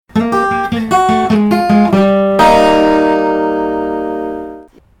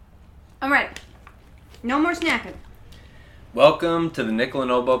Welcome to the Nickel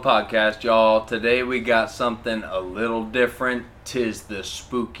and Oboe Podcast, y'all. Today we got something a little different. 'Tis the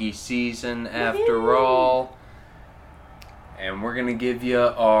spooky season after all. And we're going to give you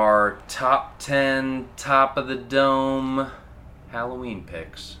our top 10, top of the dome Halloween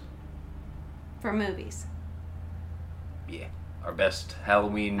picks. For movies. Yeah, our best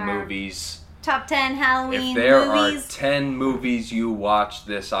Halloween movies. Top 10 Halloween movies. If there are 10 movies you watch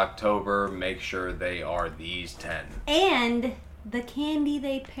this October, make sure they are these 10. And the candy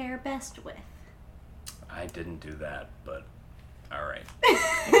they pair best with. I didn't do that, but alright.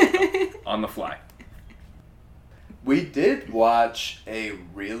 On the fly. We did watch a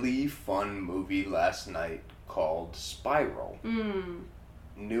really fun movie last night called Spiral.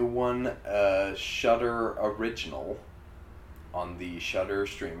 New one, Shudder original on the Shudder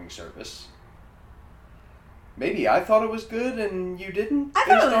streaming service. Maybe I thought it was good and you didn't? I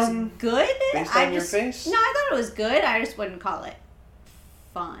thought it was good. Based on your face? No, I thought it was good. I just wouldn't call it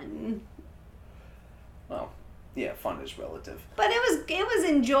fun. Well, yeah, fun is relative. But it was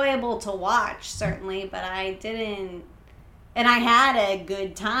enjoyable to watch, certainly, but I didn't... And I had a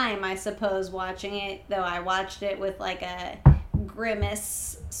good time, I suppose, watching it, though I watched it with like a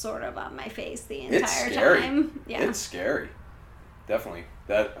grimace sort of on my face the entire time. Yeah. It's scary. Definitely.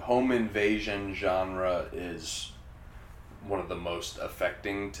 That home invasion genre is one of the most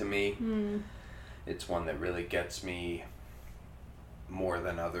affecting to me. It's one that really gets me more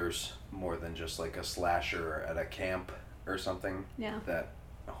than others, more than just like a slasher at a camp or something. Yeah. That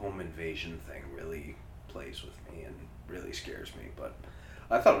home invasion thing really plays with me and really scares me, but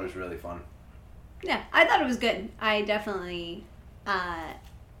I thought it was really fun. Yeah, I thought it was good. I definitely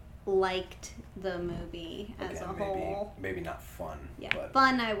liked the movie as a whole. Maybe not fun. Yeah, but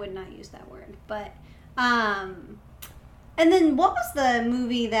fun, I would not use that word. But, and then what was the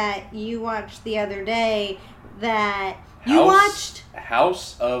movie that you watched the other day that you watched?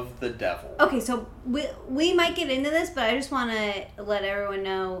 House of the Devil. Okay, so we might get into this, but I just want to let everyone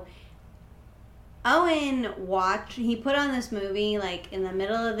know Owen he put on this movie like in the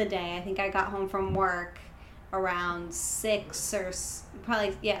middle of the day. I think I got home from work around 6 or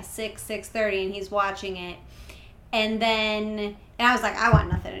probably 6:30, and he's watching it, and I was like, I want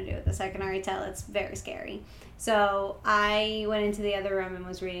nothing to do with this. I can already tell it's very scary. So I went into the other room and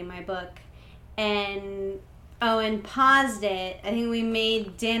was reading my book, and Owen paused it. I think we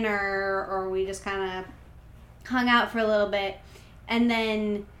made dinner, or we just kind of hung out for a little bit, and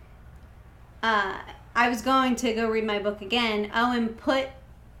then I was going to go read my book again. Owen put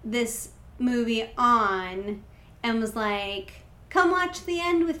this movie on and was like, come watch the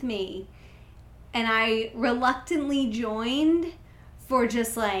end with me. And I reluctantly joined for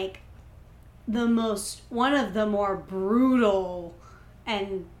just like one of the more brutal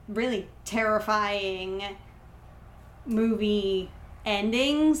and really terrifying movie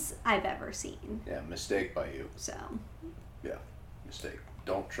endings I've ever seen. Yeah, mistake by you. So. Yeah, mistake.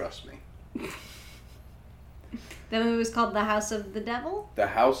 Don't trust me. The movie was called The House of the Devil? The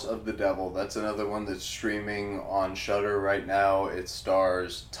House of the Devil. That's another one that's streaming on Shudder right now. It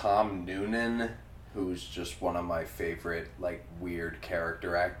stars Tom Noonan, who's just one of my favorite, like, weird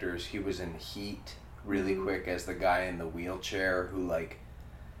character actors. He was in Heat really quick as the guy in the wheelchair who, like,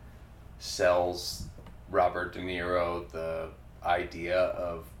 sells Robert De Niro the idea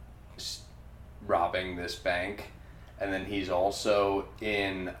of robbing this bank. And then he's also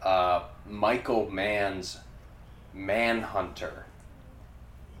in Michael Mann's Manhunter.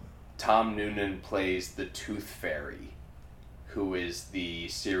 Tom Noonan plays the Tooth Fairy, who is the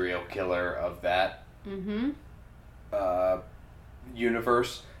serial killer of that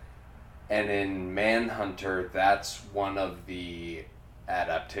universe. And in Manhunter, that's one of the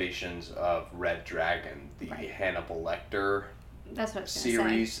adaptations of Red Dragon, the Hannibal Lecter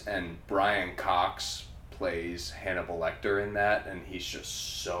series. And Brian Cox plays Hannibal Lecter in that, and he's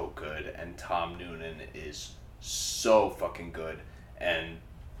just so good, and Tom Noonan is so fucking good, and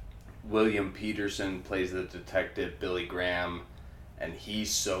William Peterson plays the detective Billy Graham, and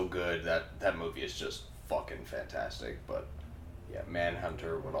he's so good. That movie is just fucking fantastic. But yeah,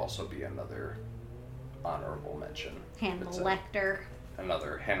 Manhunter would also be another honorable mention. Hannibal Lecter.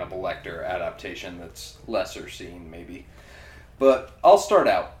 Another Hannibal Lecter adaptation that's lesser seen, maybe. But I'll start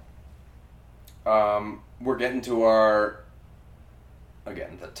out. We're getting to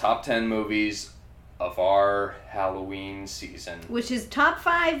the top 10 movies of our Halloween season. Which is top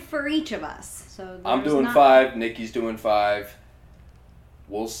 5 for each of us. So I'm doing 5, Nikki's doing 5.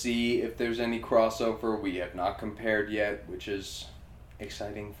 We'll see if there's any crossover. We have not compared yet, which is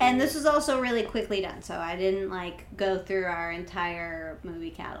exciting. And this was also really quickly done, so I didn't go through our entire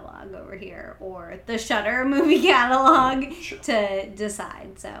movie catalog over here or the Shudder movie catalog to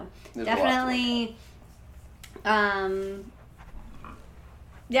decide. So there's definitely,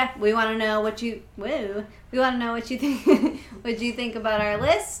 yeah, we want to know what you think. What you think about our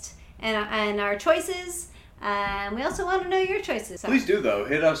list and our choices. And we also want to know your choices. So. Please do, though.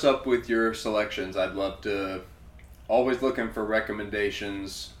 Hit us up with your selections. I'd love to. Always looking for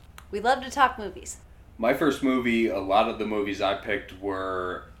recommendations. We love to talk movies. My first movie, a lot of the movies I picked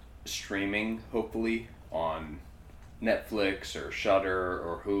were streaming, hopefully, on Netflix or Shudder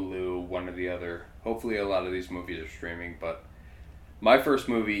or Hulu, one or the other. Hopefully a lot of these movies are streaming, but my first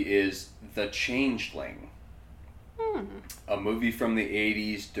movie is The Changeling. A movie from the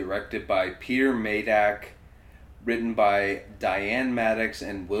 80s, directed by Peter Madak, written by Diane Maddox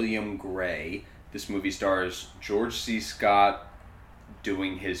and William Gray. This movie stars George C. Scott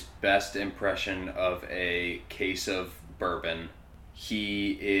doing his best impression of a case of bourbon.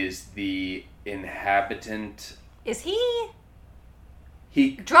 He is the inhabitant. Is he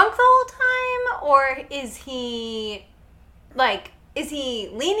drunk the whole time? Or is he, is he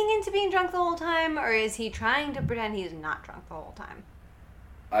leaning into being drunk the whole time? Or is he trying to pretend he's not drunk the whole time?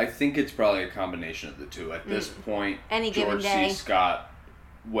 I think it's probably a combination of the two. At this point, George C. Scott,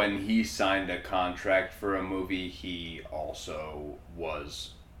 when he signed a contract for a movie, he also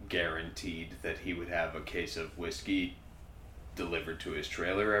was guaranteed that he would have a case of whiskey delivered to his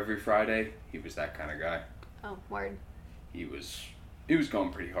trailer every Friday. He was that kind of guy. Oh, word. He was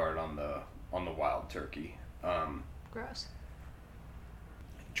going pretty hard on the wild turkey. Gross.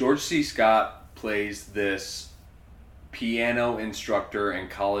 George C. Scott plays this piano instructor and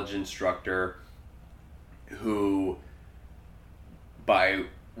college instructor who, by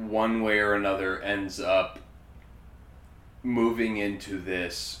one way or another, ends up moving into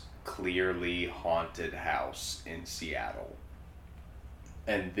this clearly haunted house in Seattle.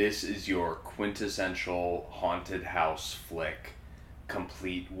 And this is your quintessential haunted house flick,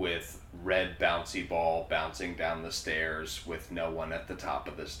 complete with red bouncy ball bouncing down the stairs with no one at the top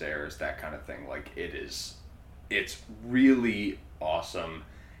of the stairs, that kind of thing. It's really awesome,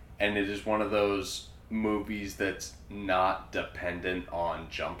 and it is one of those movies that's not dependent on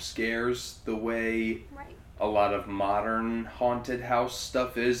jump scares the way a lot of modern haunted house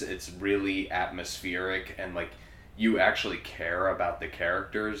stuff is. It's really atmospheric, and you actually care about the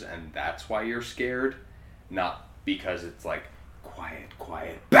characters, and that's why you're scared, not because it's quiet,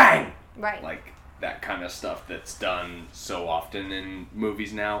 bang! Right. That kind of stuff that's done so often in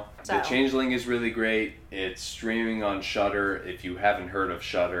movies now. So. The Changeling is really great. It's streaming on Shudder. If you haven't heard of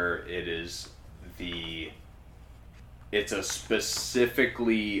Shudder, it's a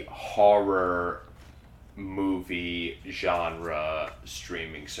specifically horror movie genre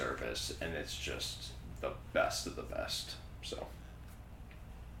streaming service, and it's just the best of the best. So,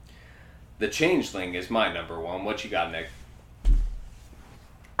 The Changeling is my number one. What you got, Nick?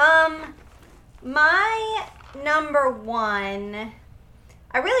 My number one,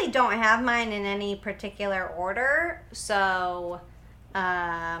 I really don't have mine in any particular order, so,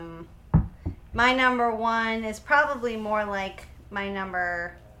 my number one is probably more like my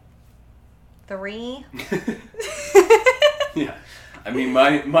number 3. Yeah. I mean,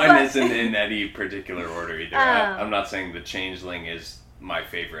 mine isn't in any particular order either. I'm not saying The Changeling is my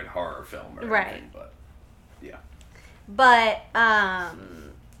favorite horror film or anything, but yeah. But,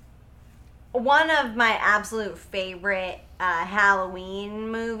 one of my absolute favorite Halloween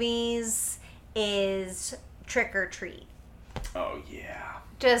movies is Trick or Treat. Oh, yeah.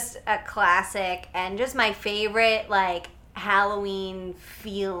 Just a classic, and just my favorite, Halloween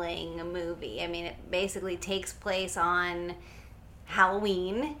feeling movie. I mean, it basically takes place on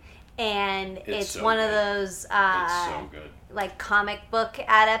Halloween, and it's so one of those, it's so good. Comic book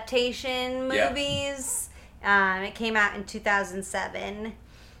adaptation movies. Yeah. It came out in 2007.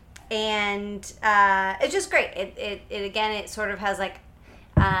 And it's just great. It sort of has a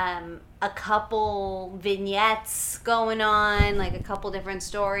couple vignettes going on, a couple different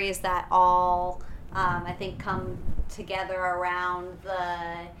stories that all I think come together around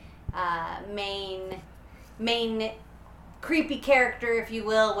the main creepy character, if you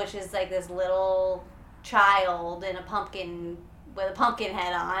will, which is this little child in a pumpkin with a pumpkin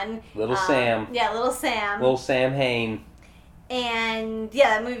head on. Little Sam. Yeah, little Sam. Little Sam Hain. And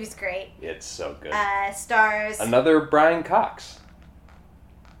yeah, that movie's great. It's so good. Stars another Brian Cox.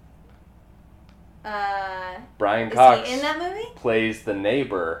 Brian Cox is he in that movie? Plays the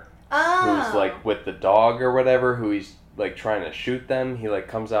neighbor who's with the dog or whatever, who he's trying to shoot them. He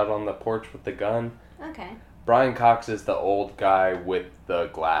comes out on the porch with the gun. Okay. Brian Cox is the old guy with the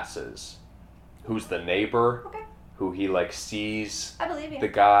glasses, who's the neighbor, who he, like, sees I believe you. the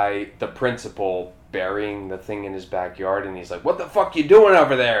guy, the principal, burying the thing in his backyard, and he's like, "What the fuck you doing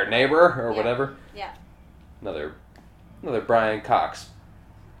over there, neighbor?" or whatever. Yeah. Another Brian Cox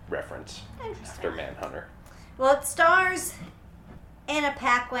reference after Manhunter. Well, it stars Anna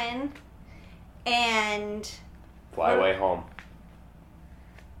Paquin and Fly Away Home.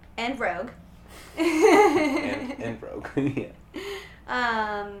 And Rogue. and Rogue. Yeah.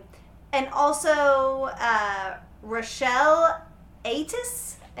 And also Rochelle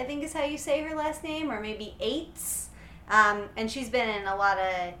Aitis, I think is how you say her last name, or maybe Aites. And she's been in a lot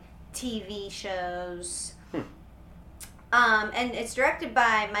of TV shows. And it's directed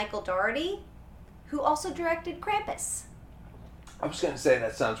by Michael Dougherty, who also directed Krampus. I was going to say,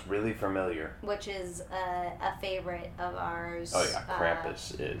 that sounds really familiar. Which is a favorite of ours. Oh, yeah.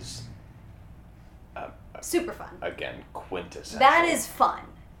 Krampus is... super fun. Again, quintessential. That is fun.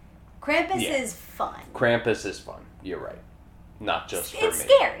 Krampus is fun. Krampus is fun. You're right. Not just for me. It's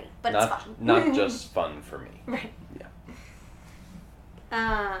scary, but it's fun. Not just fun for me. Right.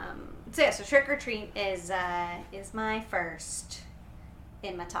 Yeah. So Trick or Treat is my first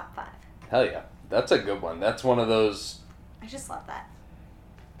in my top 5. Hell yeah. That's a good one. That's one of those... I just love that.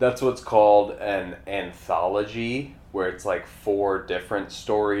 That's what's called an anthology, where it's like 4 different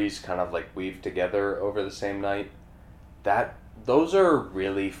stories kind of like weaved together over the same night. Those are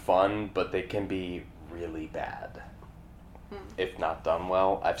really fun, but they can be really bad if not done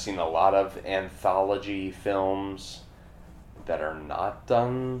well. I've seen a lot of anthology films that are not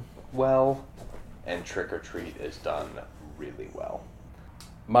done well, and Trick or Treat is done really well.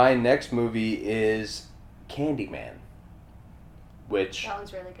 My next movie is Candyman, which that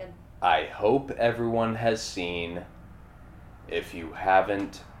one's really good. I hope everyone has seen. If you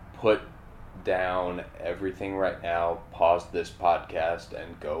haven't, put down everything right now, pause this podcast,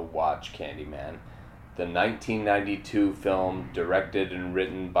 and go watch Candyman. The 1992 film, directed and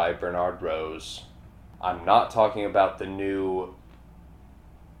written by Bernard Rose. I'm not talking about the new,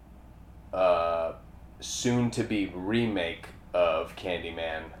 soon-to-be remake of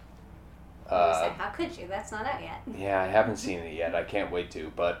Candyman. How could you? That's not out yet. Yeah, I haven't seen it yet. I can't wait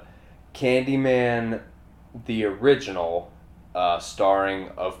to. But Candyman, the original, starring,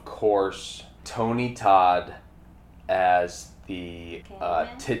 of course, Tony Todd as the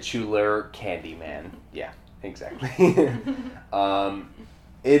titular Candyman. Yeah, exactly.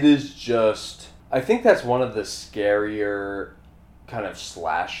 It is just... I think that's one of the scarier kind of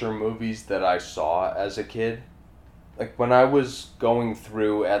slasher movies that I saw as a kid. Like, when I was going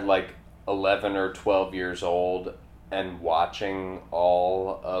through at, like, 11 or 12 years old and watching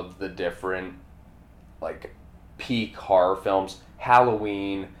all of the different, like, peak horror films,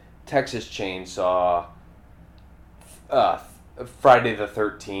 Halloween, Texas Chainsaw, Friday the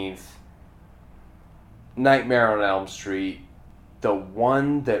 13th, Nightmare on Elm Street, the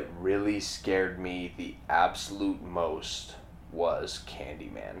one that really scared me the absolute most was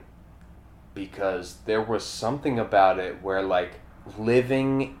Candyman. Because there was something about it where, like,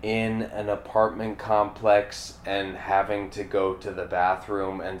 living in an apartment complex and having to go to the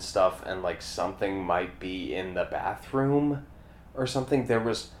bathroom and stuff, and, like, something might be in the bathroom or something.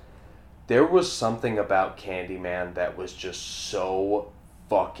 There was something about Candyman that was just so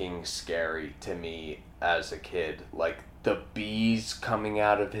fucking scary to me as a kid. Like, the bees coming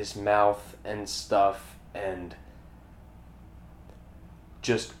out of his mouth and stuff, and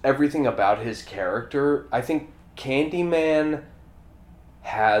just everything about his character. I think Candyman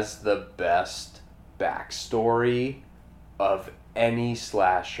has the best backstory of any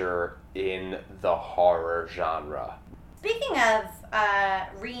slasher in the horror genre. Speaking of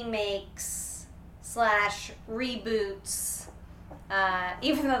remakes / reboots,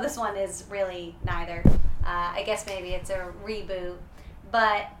 even though this one is really neither, I guess maybe it's a reboot.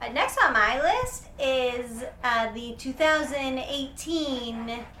 But next on my list is the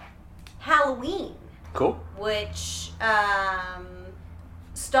 2018 Halloween. Cool. Which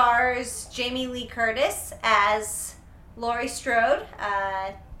stars Jamie Lee Curtis as Laurie Strode,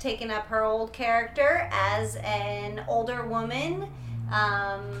 taking up her old character as an older woman.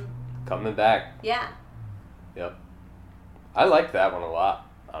 Coming back. Yeah. Yep. I like that one a lot,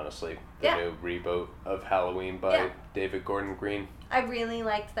 honestly. The new reboot of Halloween by David Gordon Green. I really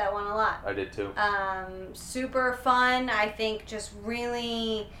liked that one a lot. I did too. Super fun. I think just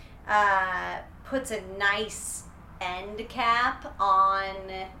really puts a nice end cap on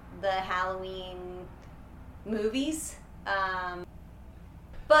the Halloween movies.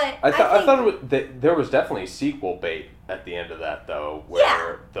 But I thought there was definitely sequel bait at the end of that, though,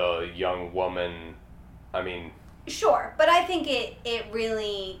 where the young woman I mean... Sure, but I think it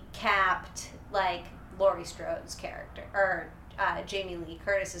really capped, like, Laurie Strode's character, or Jamie Lee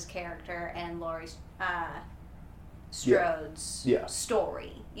Curtis's character and Laurie Strode's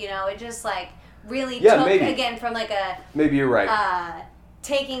story. You know, it just, like, really took, maybe. Again, from, like, a... Maybe you're right.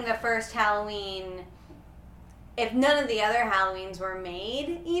 Taking the first Halloween... If none of the other Halloweens were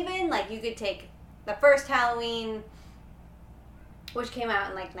made, even, like, you could take the first Halloween, which came out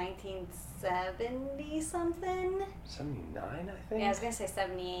in, like, 1970-something. 79, I think? Yeah, I was going to say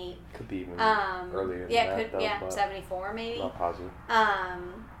 78. Could be even earlier than that. 74, maybe. Not positive.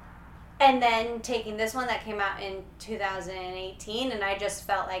 And then taking this one that came out in 2018, and I just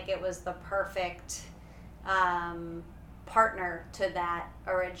felt like it was the perfect partner to that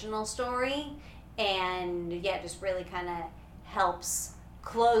original story. And yeah, just really kind of helps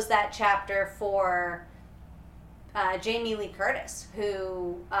close that chapter for Jamie Lee Curtis,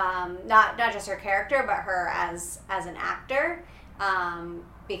 who not just her character, but her as an actor,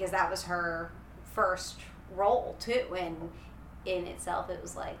 because that was her first role too. And in itself, it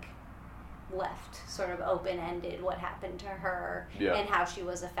was like left sort of open-ended what happened to her and how she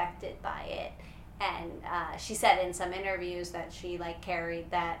was affected by it. And she said in some interviews that she, like, carried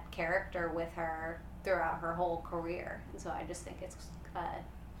that character with her throughout her whole career. And so I just think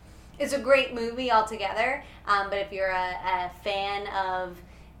it's a great movie altogether. But if you're a fan of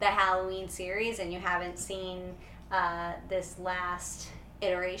the Halloween series and you haven't seen this last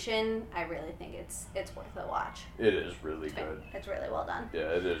iteration, I really think it's worth a watch. It is really good. It's really well done.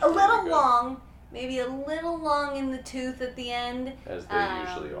 Yeah, it is. A little long. Maybe a little long in the tooth at the end. As they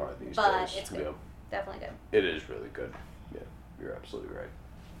usually are these days. But it's good. Definitely good. It is really good. Yeah, you're absolutely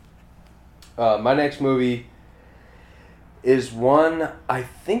right. My next movie is one I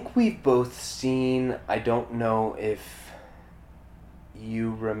think we've both seen. I don't know if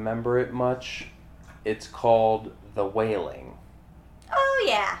you remember it much. It's called The Wailing. Oh,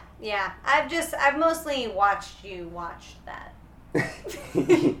 yeah. Yeah. I've mostly watched you watch that.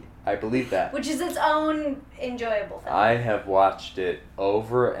 I believe that. Which is its own enjoyable film. I have watched it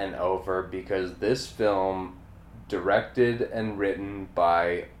over and over because this film, directed and written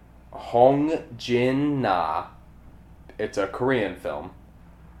by Hong Jin-na, it's a Korean film.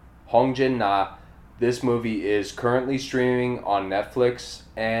 Hong Jin-na, this movie is currently streaming on Netflix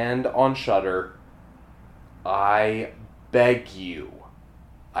and on Shudder. I beg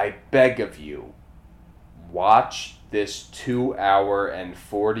of you, watch this 2-hour and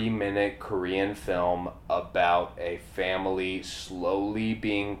 40-minute Korean film about a family slowly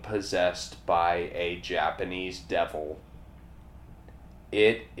being possessed by a Japanese devil.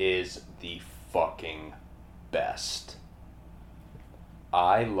 It is the fucking best.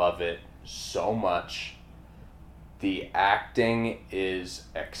 I love it so much. The acting is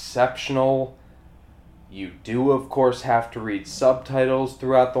exceptional. You do, of course, have to read subtitles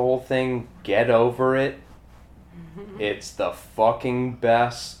throughout the whole thing. Get over it. It's the fucking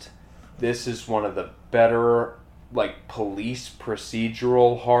best. This is one of the better, like, police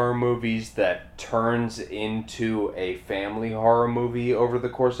procedural horror movies that turns into a family horror movie over the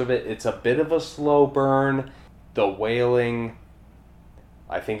course of it. It's a bit of a slow burn. The Wailing,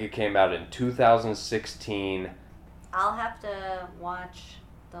 I think it came out in 2016. I'll have to watch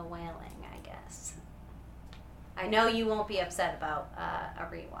The Wailing, I guess. I know you won't be upset about a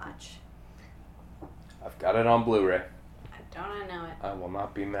rewatch. I've got it on Blu-ray. Don't I know it? I will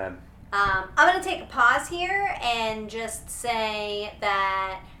not be mad. I'm going to take a pause here and just say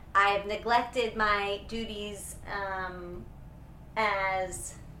that I have neglected my duties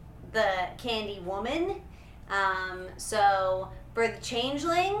as the candy woman. So for the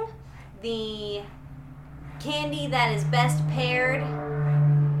Changeling, the candy that is best paired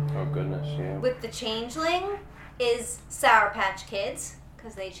with the Changeling is Sour Patch Kids,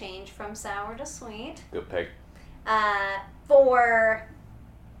 because they change from sour to sweet. Good pick. For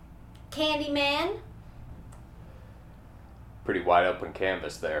Candyman, pretty wide open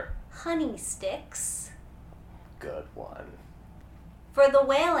canvas there. Honey Sticks. Good one. For The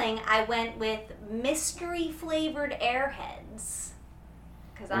Wailing, I went with mystery flavored Airheads,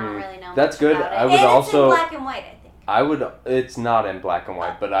 because I don't really know. That's good. About it. I would and also. It's in black and white, I think. It's not in black and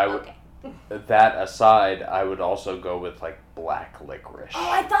white, but I would. Okay. That aside, I would also go with, like, black licorice. Oh,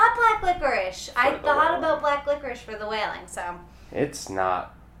 I thought black licorice. I thought about black licorice for The Wailing, so. It's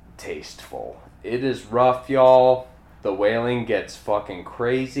not tasteful. It is rough, y'all. The Wailing gets fucking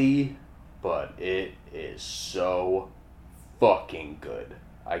crazy, but it is so fucking good.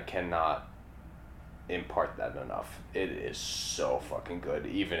 I cannot impart that enough. It is so fucking good,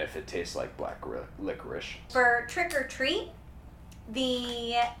 even if it tastes like black licorice. For Trick or Treat,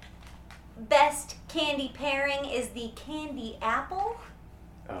 the best candy pairing is the candy apple.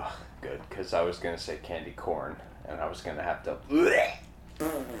 Oh, good, because I was going to say candy corn, and I was going to have to...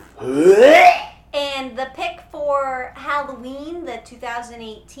 And the pick for Halloween, the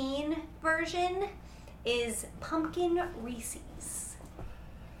 2018 version, is pumpkin Reese's.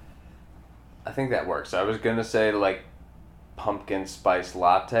 I think that works. I was going to say, like, pumpkin spice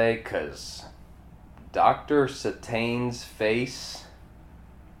latte, because Dr. Satane's face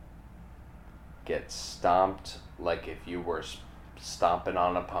gets stomped like if you were stomping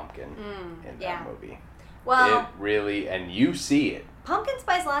on a pumpkin in that movie. Well, it really, and you see it. Pumpkin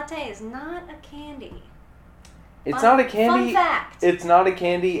spice latte is not a candy. It's not a candy. Fun fact. It's not a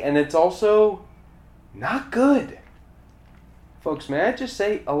candy, and it's also not good. Folks, may I just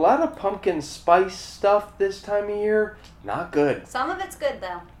say, a lot of pumpkin spice stuff this time of year, not good. Some of it's good,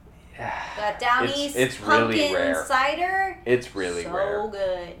 though. Yeah. That Downey's it's pumpkin really rare. Cider. It's really rare. So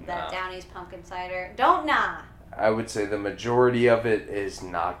good. That Downey's pumpkin cider. Don't nah. I would say the majority of it is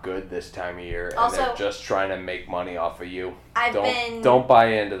not good this time of year, and also, they're just trying to make money off of you. Don't buy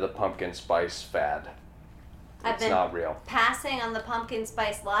into the pumpkin spice fad. It's not real. Passing on the pumpkin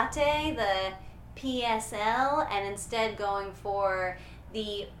spice latte, the PSL, and instead going for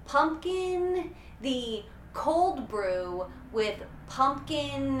the cold brew with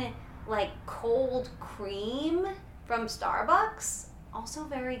pumpkin, like, cold cream from Starbucks. Also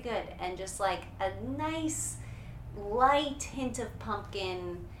very good, and just like a nice light hint of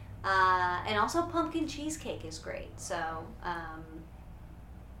pumpkin, and also pumpkin cheesecake is great. So,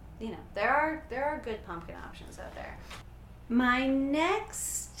 there are good pumpkin options out there. My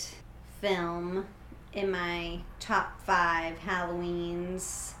next film in my top 5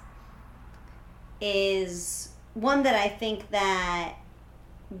 Halloweens is one that I think that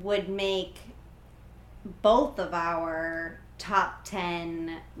would make both of our top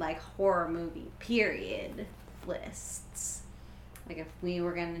 10 like horror movie period lists. Like if we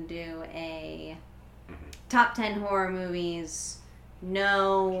were gonna do a top 10 horror movies,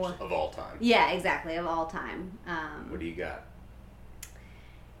 of all time. Yeah, exactly, of all time. What do you got?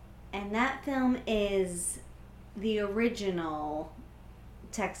 And that film is the original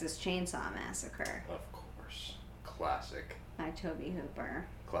Texas Chainsaw Massacre. Of course. Classic. By Tobe Hooper.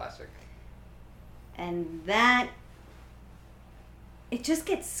 Classic. And that, it just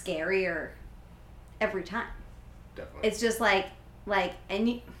gets scarier every time. Definitely. It's just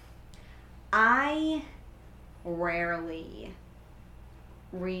I rarely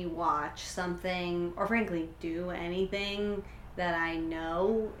rewatch something, or frankly do anything that I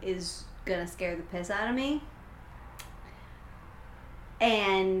know is gonna scare the piss out of me.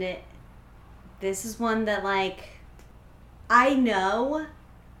 And this is one that, like, I know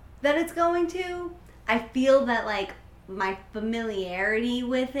that it's going to. I feel that, like, my familiarity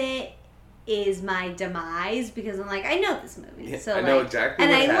with it is my demise, because I'm like, I know this movie. Yeah, so I know exactly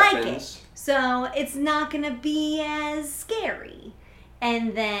what happens. And I like it. So it's not going to be as scary.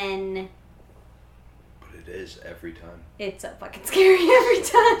 And then... But it is every time. It's so fucking scary every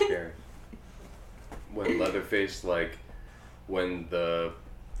time. Scary. When Leatherface, like, when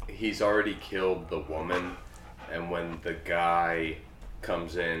he's already killed the woman, and when the guy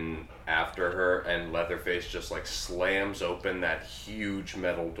comes in after her, and Leatherface just, like, slams open that huge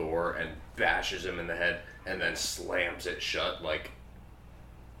metal door and bashes him in the head, and then slams it shut, like,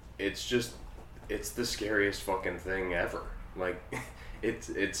 it's the scariest fucking thing ever. Like,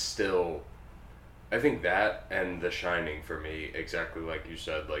 it's still, I think that and The Shining for me, exactly like you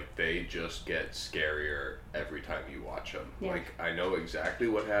said, like, they just get scarier every time you watch them. Yeah. Like, I know exactly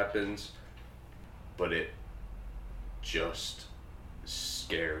what happens, but it just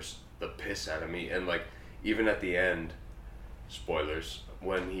scares the piss out of me. And, like, even at the end, spoilers,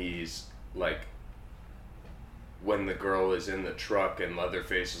 when he's, like, when the girl is in the truck and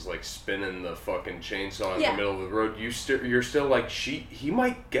Leatherface is, like, spinning the fucking chainsaw in the middle of the road, you're still like, he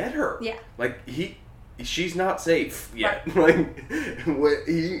might get her. Yeah. Like, she's not safe yet. Right. Like,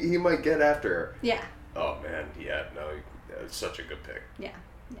 he might get after her. Yeah. Oh, man, yeah, no, it's such a good pick. Yeah,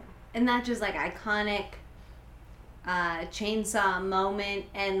 yeah. And that just, like, iconic chainsaw moment,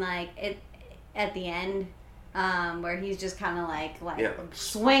 and, like, it at the end, where he's just kind of, like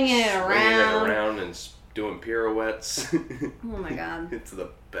swinging it around and doing pirouettes. Oh my god. It's the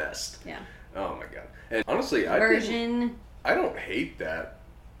best. Yeah. Oh my god. And honestly, I don't hate that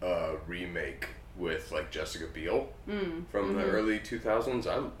remake with, like, Jessica Biel from the early 2000s.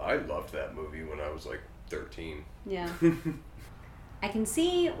 I loved that movie when I was, like, 13. Yeah. I can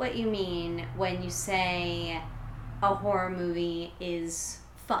see what you mean when you say a horror movie is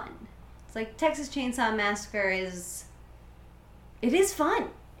fun. It's like Texas Chainsaw Massacre is fun.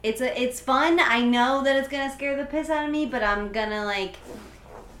 It's fun. I know that it's gonna scare the piss out of me, but I'm gonna like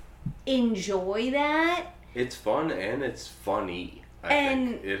enjoy that. It's fun and it's funny. I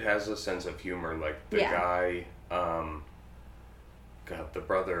think it has a sense of humor. Like the guy, the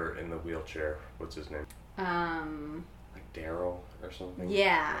brother in the wheelchair. What's his name? Like Daryl or something.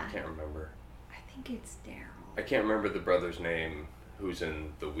 Yeah. I can't remember. I think it's Daryl. I can't remember the brother's name. Who's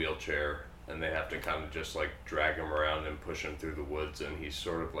in the wheelchair, and they have to kind of just like drag him around and push him through the woods, and he's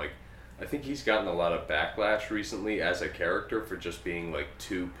sort of like, I think he's gotten a lot of backlash recently as a character for just being like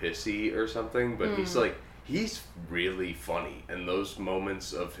too pissy or something, but he's really funny, and those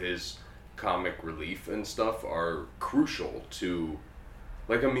moments of his comic relief and stuff are crucial to,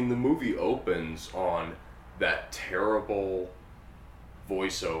 like, I mean, the movie opens on that terrible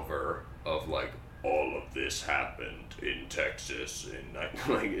voiceover of like, all of this happened in Texas in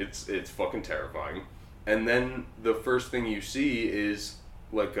like it's fucking terrifying. And then the first thing you see is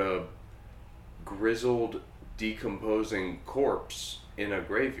like a grizzled, decomposing corpse in a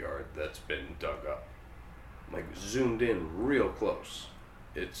graveyard that's been dug up. Like zoomed in real close.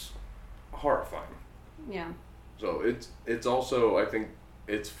 It's horrifying. Yeah. So it's also, I think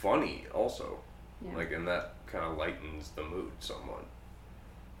it's funny also. Yeah. Like, and that kind of lightens the mood somewhat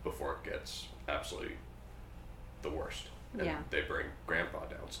before it gets absolutely the worst. And they bring Grandpa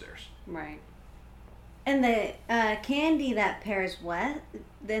downstairs. Right. And the candy that pairs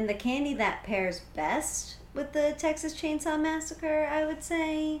best with the Texas Chainsaw Massacre, I would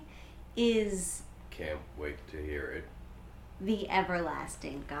say, is... Can't wait to hear it. The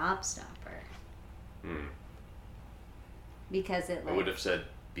Everlasting Gobstopper. Because it I would have said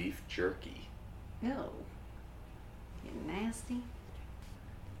beef jerky. Oh. You're nasty.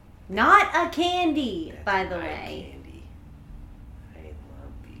 Not a candy, That's by the my way. Candy. I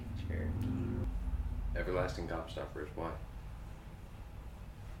love beef jerky. Everlasting Gobstopper is why?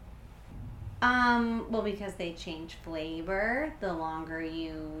 Well, because they change flavor the longer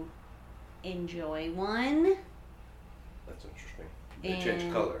you enjoy one. That's interesting. They change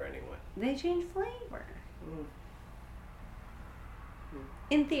color anyway. They change flavor.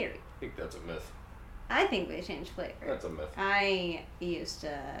 In theory. I think that's a myth. I think they change flavor. That's a myth. I used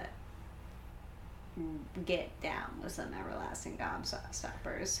to get down with some Everlasting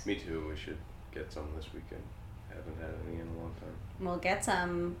Gobstoppers. Me too. We should get some this weekend. Haven't had any in a long time. We'll get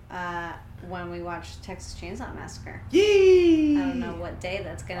some when we watch Texas Chainsaw Massacre. Yee! I don't know what day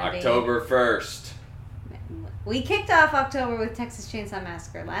that's going to be. October 1st. We kicked off October with Texas Chainsaw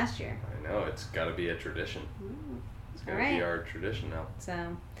Massacre last year. I know. It's got to be a tradition. It's going to be our tradition now.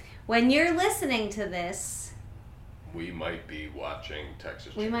 So, when you're listening to this... We might be watching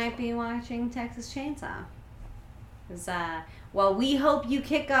Texas Chainsaw. We might be watching Texas Chainsaw. Well, we hope you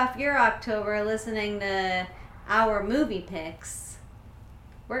kick off your October listening to our movie picks.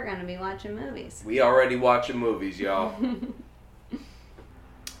 We're going to be watching movies. We already watching movies, y'all.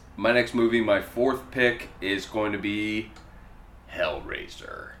 My next movie, my fourth pick, is going to be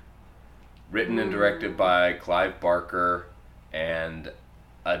Hellraiser. Written and directed by Clive Barker and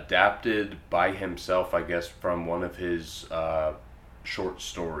adapted by himself, I guess, from one of his short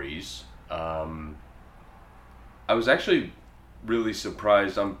stories. I was actually really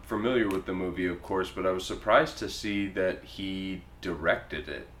surprised. I'm familiar with the movie, of course, but I was surprised to see that he directed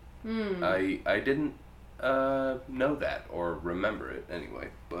it. I didn't know that or remember it anyway,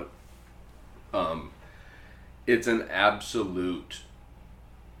 but it's an absolute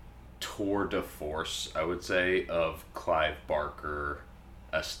tour de force, I would say, of Clive Barker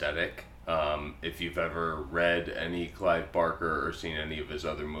aesthetic. If you've ever read any Clive Barker or seen any of his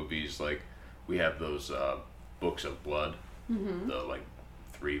other movies, like we have those Books of Blood, the like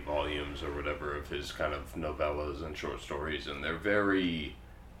 3 volumes or whatever of his kind of novellas and short stories, and they're very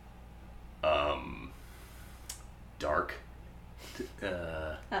dark.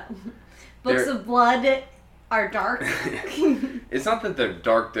 Books of Blood are dark. It's not that they're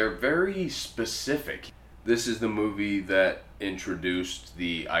dark, they're very specific. This is the movie that introduced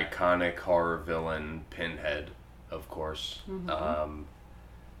the iconic horror villain Pinhead, of course.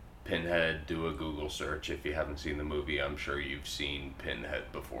 Pinhead, do a Google search if you haven't seen the movie. I'm sure you've seen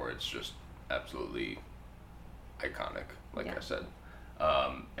Pinhead before. It's just absolutely iconic, like I said.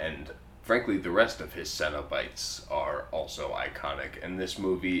 And frankly, the rest of his Cenobites are also iconic. And this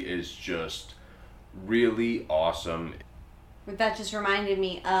movie is just really awesome. That just reminded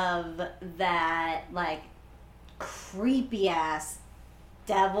me of that, like, creepy ass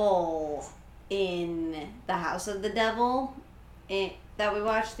devil in The House of the Devil that we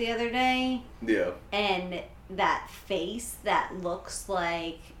watched the other day. Yeah. And that face that looks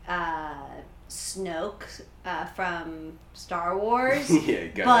like Snoke from Star Wars. Yeah,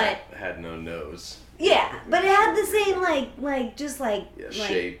 guy had no nose. Yeah, but it had the same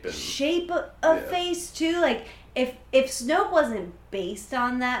shape of face too. Like if Snoke wasn't based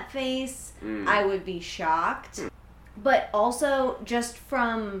on that face, I would be shocked. But also just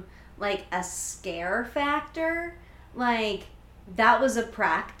from like a scare factor, like that was a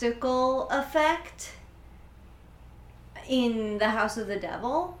practical effect in the House of the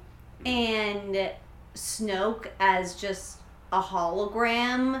Devil, and Snoke as just a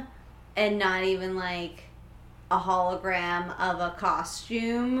hologram and not even like a hologram of a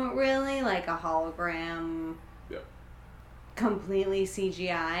costume, really, like a hologram completely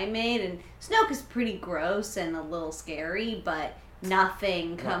CGI made. And Snoke is pretty gross and a little scary, but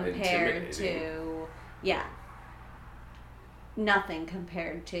nothing compared to nothing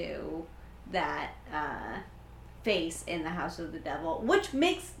compared to that face in the House of the Devil, which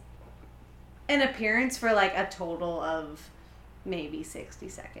makes an appearance for like a total of maybe 60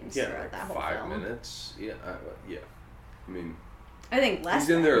 seconds throughout like that whole 5 film. minutes. Yeah. I mean, I think less.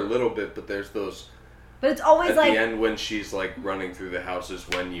 He's in there a little bit, but there's those. But it's always at like the end when she's like running through the houses,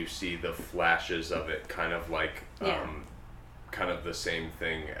 when you see the flashes of it, kind of like kind of the same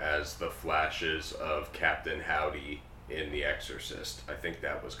thing as the flashes of Captain Howdy in The Exorcist. I think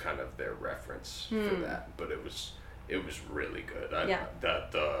that was kind of their reference for that, but it was really good.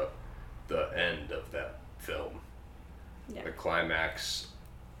 The end of that film, the climax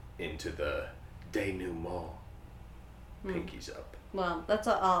into the denouement, pinkies up. Well, that's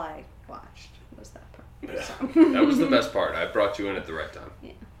all I watched was that part. Yeah. That was the best part. I brought you in at the right time.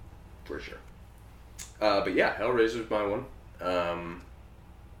 Yeah, for sure. But yeah, Hellraiser's my one.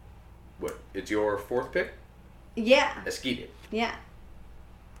 What? It's your fourth pick? Yeah. Esquide. Yeah.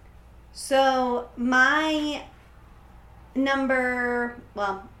 So my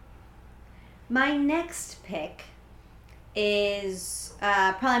next pick is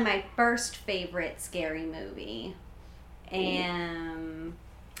probably my first favorite scary movie. And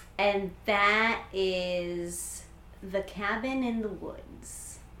that is The Cabin in the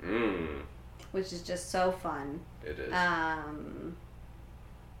Woods. Which is just so fun. It is.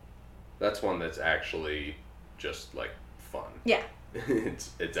 That's one that's actually just like fun. Yeah.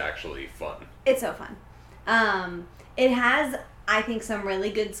 It's actually fun. It's so fun. It has, I think, some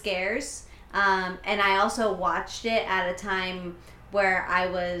really good scares. And I also watched it at a time where I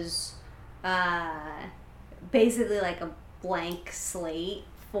was basically like a blank slate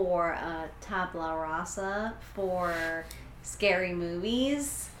for tabula rasa for scary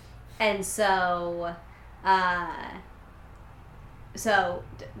movies. And so my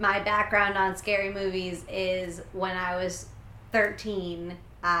background on scary movies is when I was 13,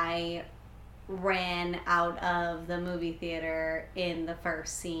 I ran out of the movie theater in the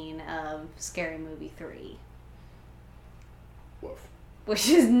first scene of Scary Movie 3. Woof. Which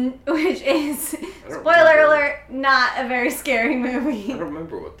is spoiler alert, not a very scary movie. I don't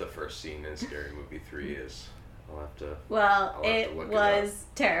remember what the first scene in Scary Movie 3 is. I'll have to. Well, it was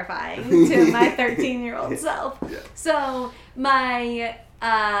terrifying to my 13-year-old self. Yeah. So my.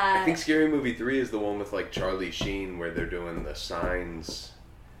 I think Scary Movie 3 is the one with like Charlie Sheen where they're doing the signs.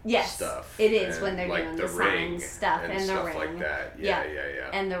 Yes, stuff. It is when they're like doing the the ring signs stuff and the stuff ring. like that. Yeah.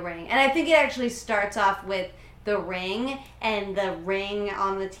 And the ring. And I think it actually starts off with the ring, and the ring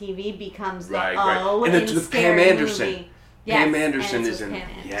on the TV becomes the O and in it's with Scary Pam Anderson. Movie. Yes, Pam Anderson is in. Pam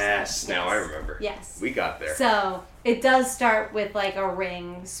Anderson. Yes, now I remember. Yes, we got there. So it does start with like a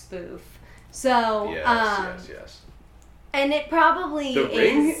ring spoof. So yes. And it probably the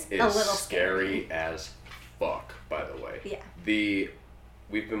ring is a little scary as fuck. By the way,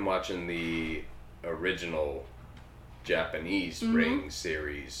 we've been watching the original Japanese Ring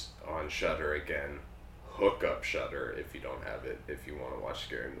series on Shudder again. Hook up Shudder if you don't have it, if you want to watch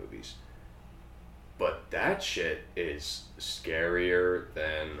scary movies. But that shit is scarier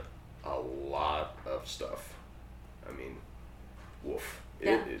than a lot of stuff. I mean, woof.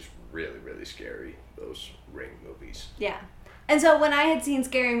 It is really, really scary, those Ring movies. Yeah. And so when I had seen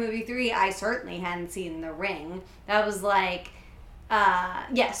Scary Movie 3, I certainly hadn't seen The Ring. That was like,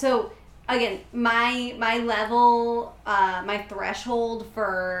 so again, my level, my threshold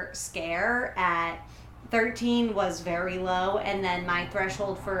for scare at 13 was very low, and then my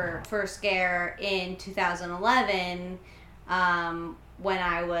threshold for scare in 2011, when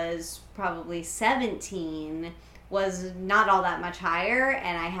I was probably 17, was not all that much higher,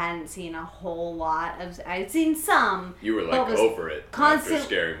 and I hadn't seen a whole lot of. I'd seen some. You were like over it after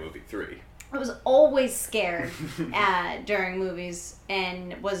Scary Movie 3. I was always scared during movies,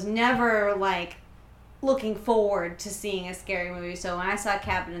 and was never like looking forward to seeing a scary movie. So when I saw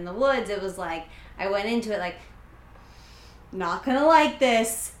Cabin in the Woods, it was like, I went into it like, not gonna like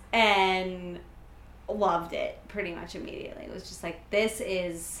this, and loved it pretty much immediately. It was just like, this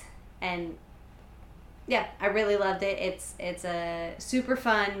is, and yeah, I really loved it. It's a super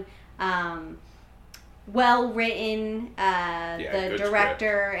fun, well written. The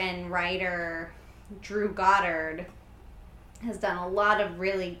director and writer Drew Goddard has done a lot of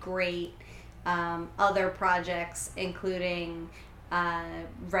really great other projects, including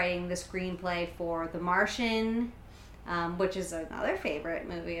writing the screenplay for The Martian, which is another favorite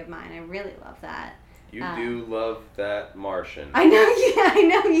movie of mine. I really love that. You do love that Martian. I know, yeah, I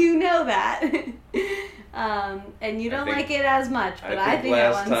know you know that. And you don't like it as much, but I think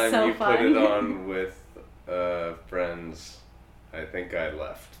that one's so fun. Last time you put it on with friends, I think I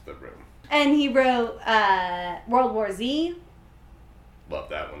left the room. And he wrote World War Z. Love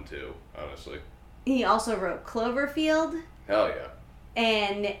that one too, honestly. He also wrote Cloverfield. Hell yeah.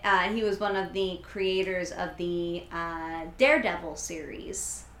 And he was one of the creators of the Daredevil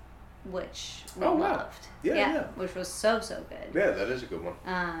series, which we loved. Yeah, which was so good. Yeah, that is a good one.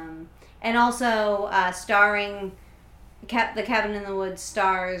 And also starring the Cabin in the Woods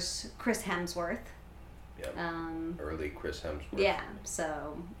stars Chris Hemsworth. Yep. Early Chris Hemsworth. Yeah,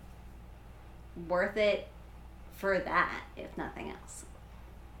 so worth it for that, if nothing else.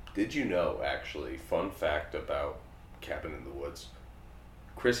 Did you know, actually, fun fact about Cabin in the Woods,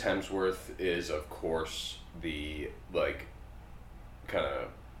 Chris Hemsworth is, of course, the, like, kind of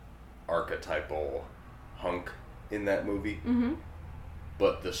archetypal hunk in that movie. Mm-hmm.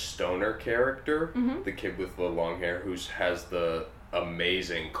 But the stoner character, the kid with the long hair who has the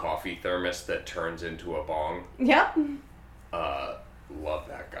amazing coffee thermos that turns into a bong. Yep. Love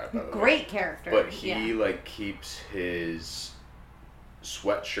that guy, by the way. Great character. But he, like, keeps his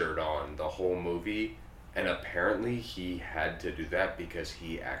sweatshirt on the whole movie, and apparently he had to do that because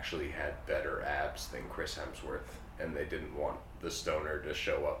he actually had better abs than Chris Hemsworth, and they didn't want the stoner to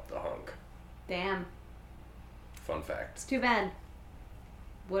show up the hunk. Damn. Fun fact. It's too bad.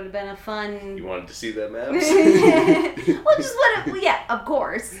 Would have been a fun... You wanted to see them abs? Well, just would have... Yeah, of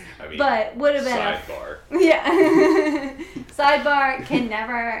course. I mean, but would have been... Sidebar. Yeah. Sidebar can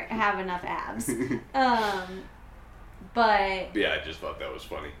never have enough abs. But... Yeah, I just thought that was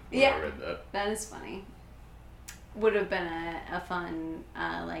funny when I read that. That is funny. Would have been a fun,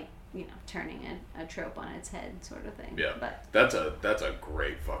 like, you know, turning a trope on its head sort of thing. Yeah. But That's a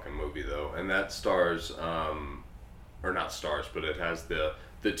great fucking movie, though. And that stars... or not stars, but it has the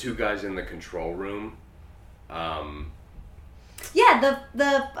two guys in the control room. Yeah,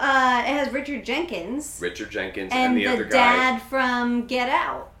 it has Richard Jenkins. And the other guy. And the dad from Get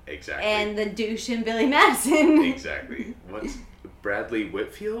Out. Exactly. And the douche in Billy Madison. Exactly. What's Bradley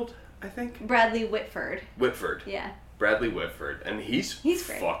Whitfield, I think? Bradley Whitford. Yeah. Bradley Whitford. And he's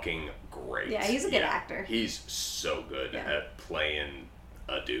great. Fucking great. Yeah, he's a good actor. He's so good at playing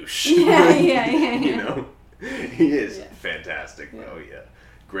a douche. Yeah. You know? He is fantastic, though,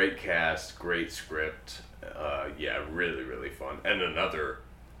 Great cast, great script. Really, really fun. And another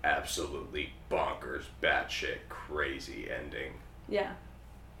absolutely bonkers, batshit crazy ending. Yeah.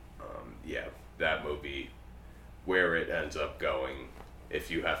 That movie, where it ends up going,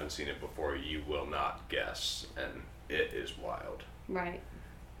 if you haven't seen it before, you will not guess, and it is wild. Right.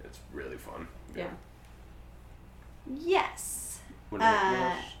 It's really fun. Yeah. Yes. What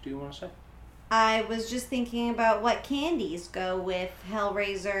else do you want to say? I was just thinking about what candies go with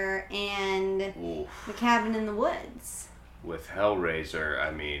Hellraiser and The Cabin in the Woods. With Hellraiser,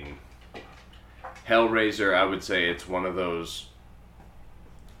 I mean, Hellraiser, I would say it's one of those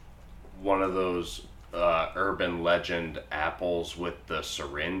urban legend apples with the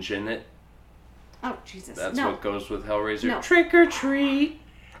syringe in it. Oh, Jesus. That's what goes with Hellraiser. No. Trick or treat.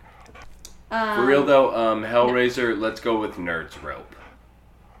 For real though, Hellraiser, let's go with Nerd's Rope.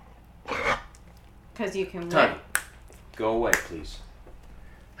 Because you can win. Go away, please.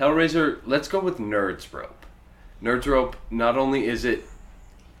 Hellraiser, let's go with Nerd's Rope. Nerd's Rope, not only is it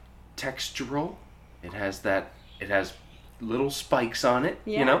textural, it has little spikes on it,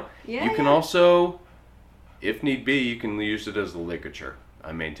 you know? Yeah, you can also, if need be, you can use it as a ligature.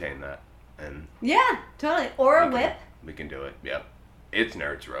 I maintain that. And yeah, totally. Or a whip. We can do it, yep. It's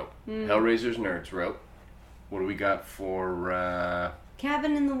Nerd's Rope. Hellraiser's Nerd's Rope. What do we got for...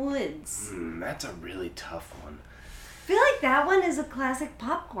 Cabin in the Woods. That's a really tough one. I feel like that one is a classic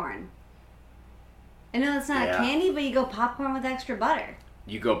popcorn. I know it's not a candy, but you go popcorn with extra butter.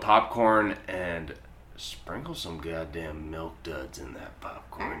 You go popcorn and sprinkle some goddamn milk duds in that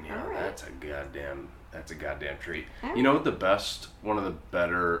popcorn. Right. That's a goddamn That's a goddamn treat. Right. You know what one of the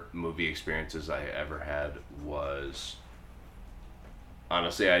better movie experiences I ever had was...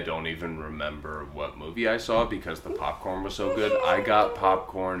 Honestly, I don't even remember what movie I saw because the popcorn was so good. I got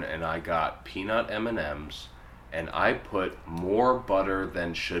popcorn and I got peanut M&Ms and I put more butter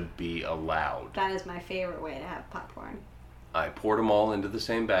than should be allowed. That is my favorite way to have popcorn. I poured them all into the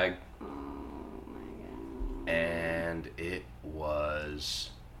same bag. Oh my god. And it was...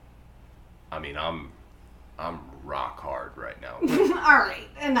 I mean, I'm rock hard right now. Alright,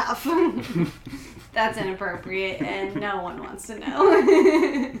 enough. That's inappropriate and no one wants to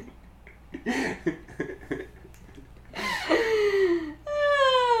know.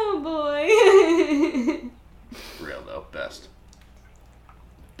 Oh boy. Real though, best.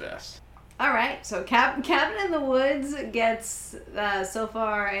 Alright, so Cabin in the Woods gets, so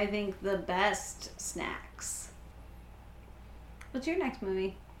far, I think, the best snacks. What's your next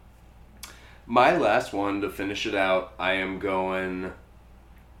movie? My last one, to finish it out, I am going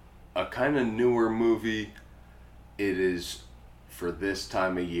a kind of newer movie. It is, for this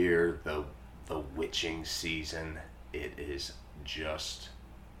time of year, the witching season. It is just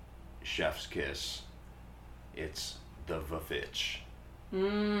chef's kiss. It's The Vavitch.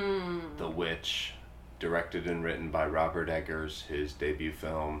 The Witch, directed and written by Robert Eggers, his debut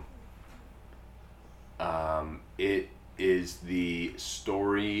film. It is the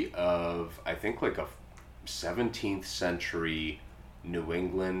story of, I think, like a 17th century New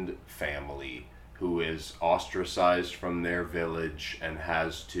England family who is ostracized from their village and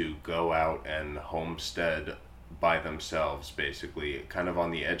has to go out and homestead by themselves, basically, kind of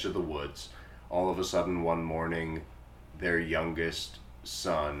on the edge of the woods. All of a sudden, one morning, their youngest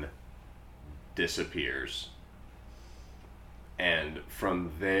son disappears. And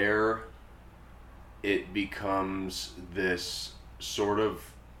from there, it becomes this sort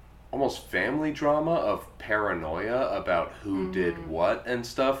of almost family drama of paranoia about who did what and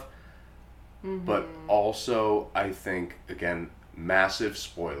stuff. But also, I think, again, massive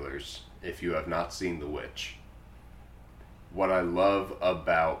spoilers if you have not seen The Witch. What I love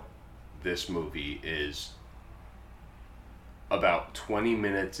about this movie is about 20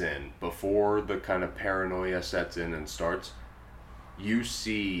 minutes in, before the kind of paranoia sets in and starts, you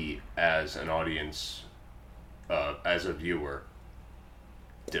see, as an audience, as a viewer,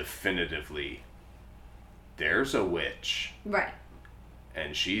 definitively, there's a witch. Right.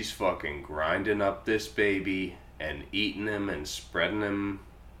 And she's fucking grinding up this baby and eating him and spreading him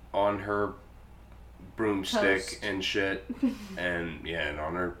on her broomstick toast. And shit. And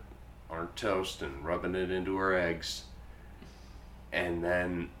on her toast and rubbing it into her eggs. And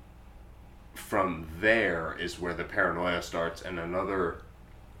then from there is where the paranoia starts, and another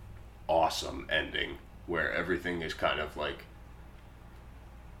awesome ending where everything is kind of like,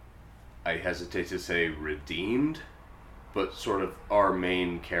 I hesitate to say redeemed, but sort of our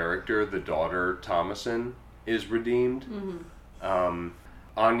main character, the daughter Thomason, is redeemed.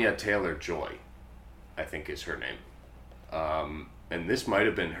 Anya Taylor-Joy, I think is her name. And this might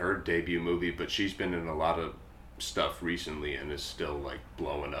have been her debut movie, but she's been in a lot of stuff recently and is still like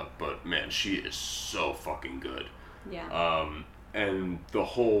blowing up. But man, she is so fucking good. Yeah. And the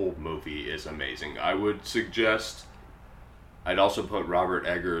whole movie is amazing. I would suggest, I'd also put Robert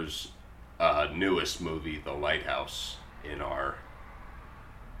Eggers' newest movie, The Lighthouse, in our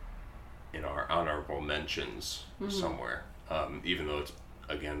honorable mentions somewhere. Even though it's,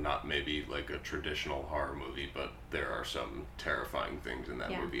 again, not maybe like a traditional horror movie, but there are some terrifying things in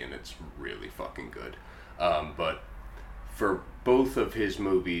that movie, and it's really fucking good. But for both of his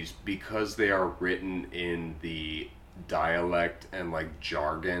movies, because they are written in the dialect and like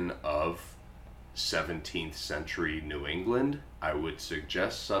jargon of 17th century New England, I would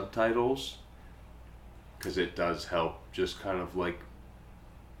suggest subtitles, because it does help just kind of like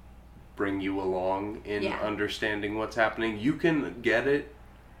bring you along in understanding what's happening. You can get it,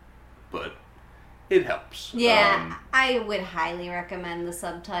 but it helps. Yeah, I would highly recommend the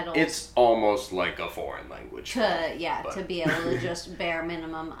subtitles. It's almost like a foreign language. To be able to just bare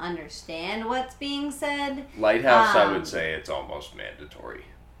minimum understand what's being said. Lighthouse, I would say it's almost mandatory.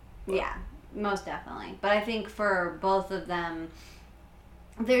 But. Yeah, most definitely. But I think for both of them,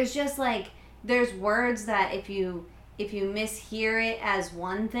 there's just like, there's words that if you mishear it as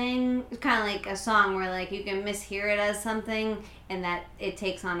one thing, it's kind of like a song where like you can mishear it as something and that it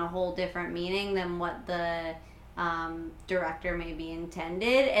takes on a whole different meaning than what the director maybe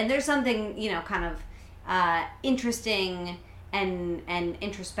intended. And there's something, kind of interesting and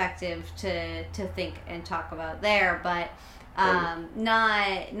introspective to think and talk about there, but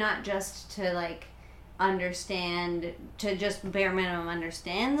not just to like understand, to just bare minimum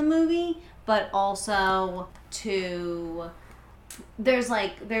understand the movie, but also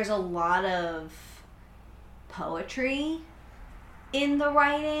there's a lot of poetry in the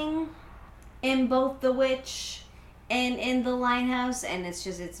writing in both The Witch and in The Lighthouse, and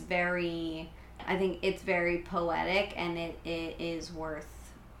it's very, I think it's very poetic, and it is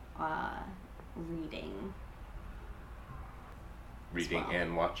worth reading. Reading well.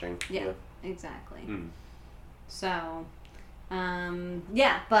 And watching. Yeah, exactly. Mm. So,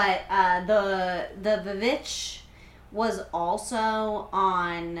 but the Witch was also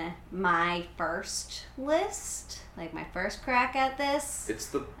on my first list, like my first crack at this.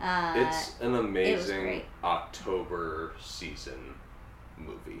 It's an amazing October season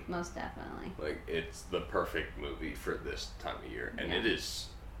movie. Most definitely. Like, it's the perfect movie for this time of year, and it's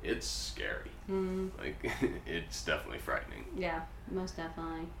scary. Like, it's definitely frightening. Yeah, most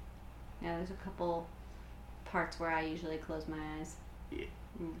definitely. Yeah, there's a couple parts where I usually close my eyes. Yeah.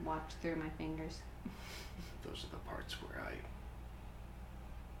 And watch through my fingers. Those are the parts where I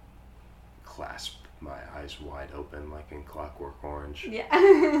clasp my eyes wide open like in Clockwork Orange.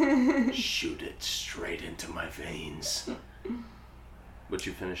 Yeah. Shoot it straight into my veins. What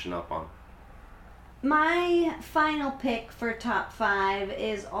you finishing up on? My final pick for top 5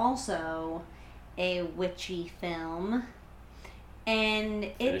 is also a witchy film. And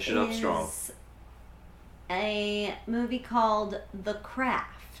it is up strong. A movie called The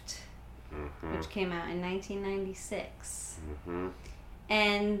Craft, which came out in 1996. Mm-hmm.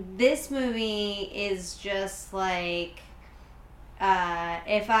 And this movie is just like,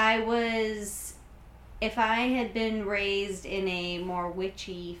 if I had been raised in a more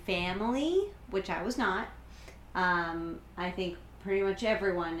witchy family, which I was not, I think pretty much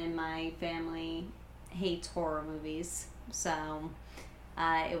everyone in my family hates horror movies. So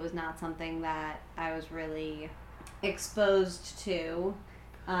it was not something that I was really exposed to.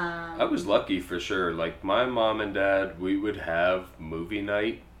 I was lucky for sure. Like, my mom and dad, we would have movie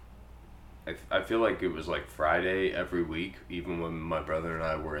night. I feel like it was like Friday every week, even when my brother and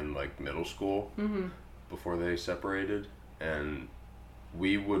I were in like middle school, before they separated. And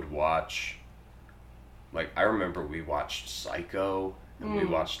we would watch, like, I remember we watched Psycho, and we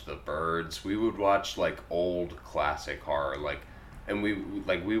watched The Birds. We would watch like old classic horror, like, and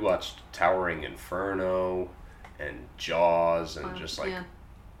we watched Towering Inferno and Jaws and just like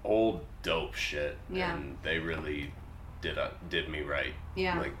old dope shit. Yeah. And they really did me right.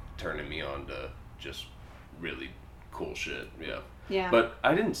 Yeah. Like, turning me on to just really cool shit. Yeah. Yeah. But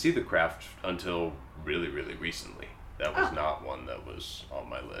I didn't see The Craft until really, really recently. That was not one that was on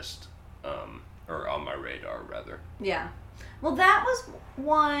my list, or on my radar rather. Yeah. Well, that was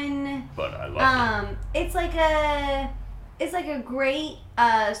one. But I loved it. It's like a great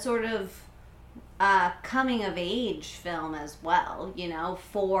sort of coming of age film as well, you know,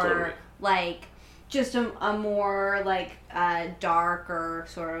 for Totally. like just a more like dark or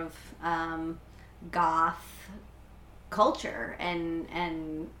sort of goth culture,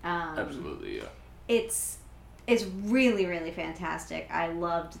 and Absolutely, yeah. it's really, really fantastic. I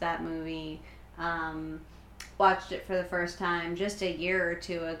loved that movie. Watched it for the first time just a year or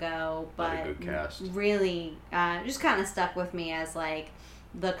two ago, but What a good cast. Really just kind of stuck with me as like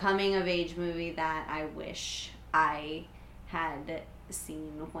the coming of age movie that I wish I had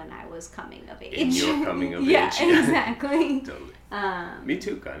seen when I was coming of age. In your coming of yeah, age. Exactly. Totally. Me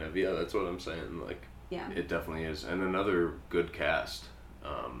too, kind of. Yeah, that's what I'm saying. Like, yeah, it definitely is. And another good cast.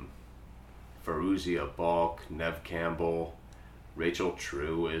 Fairuza Balk, Nev Campbell, Rachel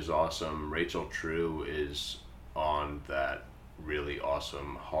True is awesome. Rachel True is on that really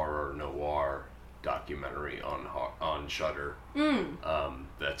awesome horror noir documentary on Shudder.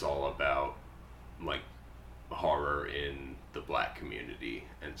 That's all about like horror in the black community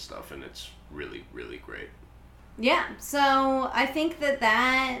and stuff, and it's really, really great. Yeah, so I think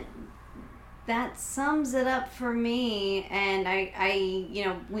that sums it up for me, and I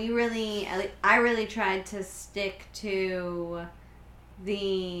really tried to stick to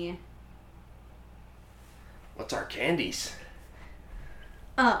the... What's our candies?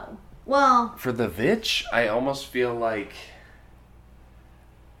 Oh, well... For the Vitch, I almost feel like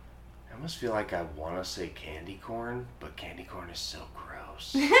I want to say candy corn, but candy corn is so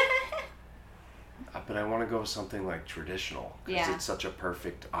gross. But I want to go with something like traditional, because it's such a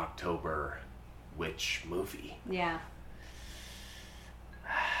perfect October witch movie. Yeah.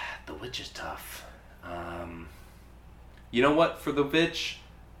 The Witch is tough. You know what? For the Witch,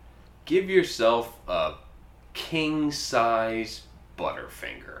 give yourself a king-size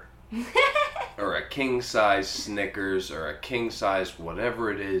Butterfinger. Or a king-size Snickers, or a king-size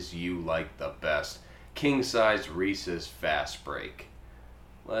whatever it is you like the best. King-size Reese's Fast Break.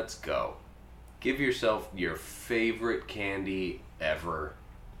 Let's go. Give yourself your favorite candy ever,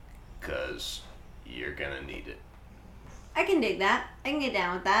 because you're going to need it. I can dig that. I can get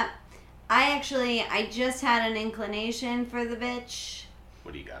down with that. I just had an inclination for the bitch.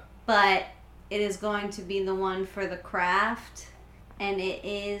 What do you got? But it is going to be the one for the craft, and it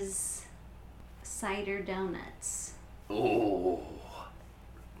is cider donuts. Oh,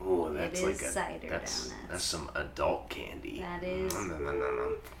 that's it like is cider donuts. That's some adult candy. That is.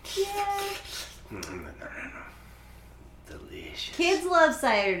 No. Yeah. No. Delicious. Kids love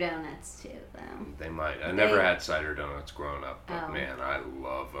cider donuts too, though. They might. I never had cider donuts growing up, but Oh. man, I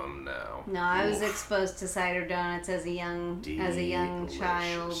love them now. No, I was exposed to cider donuts as a young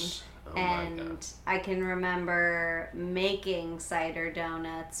child, Oh and I can remember making cider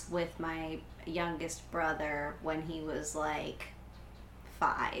donuts with my youngest brother when he was like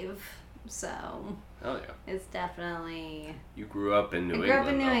 5. So Hell yeah. it's definitely. You grew up in New England. I grew up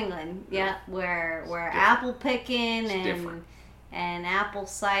in New though. England, yeah, where apple picking different. and apple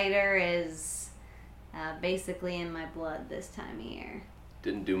cider is basically in my blood this time of year.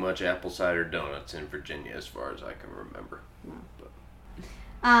 Didn't do much apple cider donuts in Virginia as far as I can remember. No. But.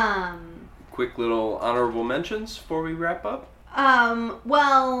 Quick little honorable mentions before we wrap up.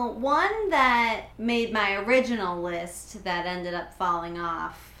 Well, one that made my original list that ended up falling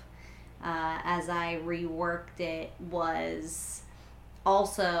off as I reworked it was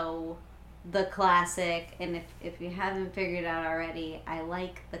also the classic, and if you haven't figured out already, I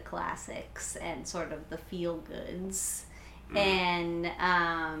like the classics and sort of the feel goods. And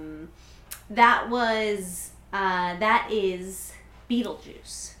that is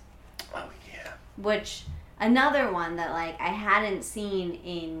Beetlejuice. Oh yeah. Which another one that like I hadn't seen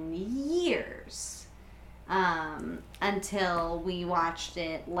in years until we watched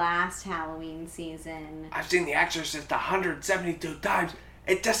it last Halloween season. I've seen The Exorcist 172 times.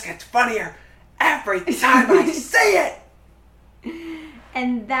 It just gets funnier every time I see it.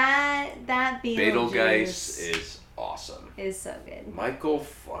 And that Beetlejuice is awesome. Is so good. Michael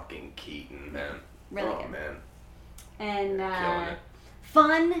fucking Keaton, man. Really good. Man. And Killing it.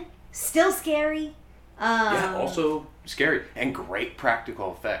 fun, still scary. Yeah, also scary and great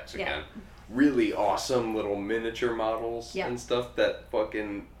practical effects again. Yeah. Really awesome little miniature models Yep. and stuff. That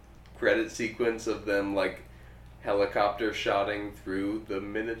fucking credit sequence of them like helicopter shotting through the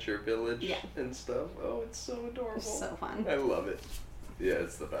miniature village and stuff. Oh, it's so adorable. It's so fun. I love it. Yeah,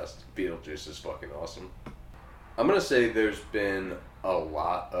 it's the best. Beetlejuice is fucking awesome. I'm gonna say there's been a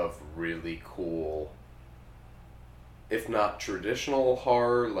lot of really cool, if not traditional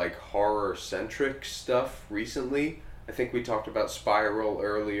horror, like horror-centric stuff recently. I think we talked about Spiral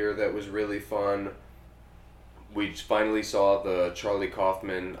earlier. That was really fun. We finally saw the Charlie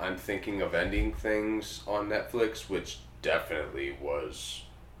Kaufman I'm Thinking of Ending Things on Netflix, which definitely was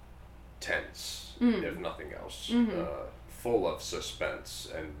tense, if nothing else. Mm-hmm. Full of suspense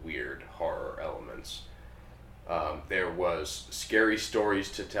and weird horror elements. There was Scary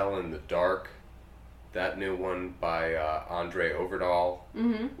Stories to Tell in the Dark, that new one by Andre Overdahl,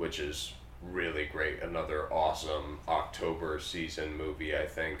 which is really great. Another awesome October season movie, I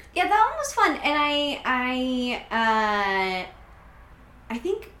think. Yeah, that one was fun, and I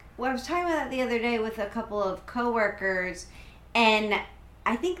think I was talking about that the other day with a couple of coworkers, and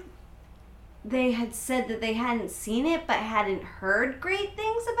I think they had said that they hadn't seen it but hadn't heard great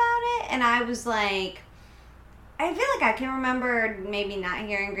things about it, and I was like, I feel like I can remember maybe not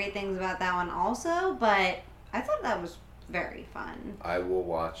hearing great things about that one also, but I thought that was very fun. I will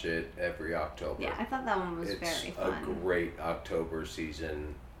watch it every October. Yeah, I thought that one was very fun. It's a great October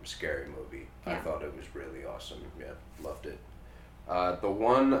season scary movie. Yeah. I thought it was really awesome. Yeah, loved it. The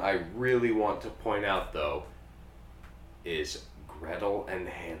one I really want to point out, though, is Gretel and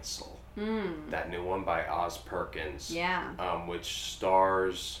Hansel. That new one by Oz Perkins. Yeah. Which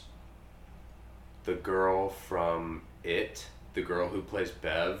stars the girl from It, the girl who plays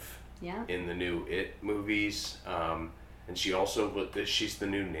Bev in the new It movies. And she also, she's the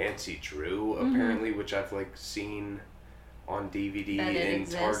new Nancy Drew, apparently, which I've like seen on DVD in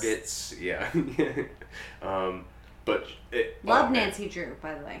Targets. Yeah. But Love Nancy Drew,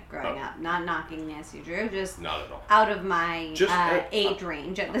 by the way, growing up. Not knocking Nancy Drew, just not at all. Out of my age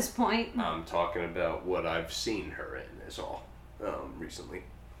range at this point. I'm talking about what I've seen her in is all recently.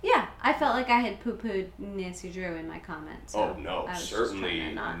 Yeah, I felt like I had poo-pooed Nancy Drew in my comments. So oh no, I was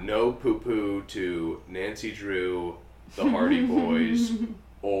certainly no poo-poo to Nancy Drew, the Hardy Boys,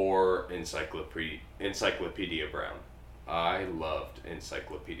 or Encyclopedia Brown. I loved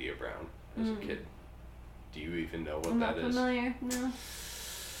Encyclopedia Brown as a kid. Do you even know what that is? I'm not familiar, no.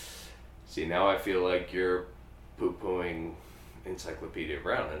 See, now I feel like you're poo-pooing Encyclopedia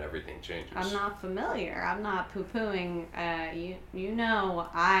Brown and everything changes. I'm not familiar. I'm not poo-pooing. You know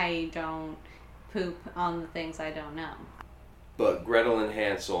I don't poop on the things I don't know. But Gretel and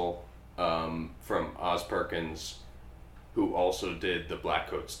Hansel from Oz Perkins, who also did The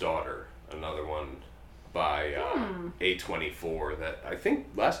Blackcoat's Daughter, another one by A24 that I think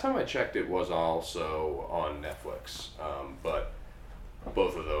last time I checked it was also on Netflix. But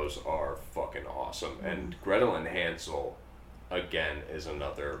both of those are fucking awesome. And Gretel and Hansel, again, is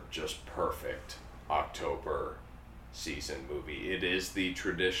another just perfect October season movie. It is the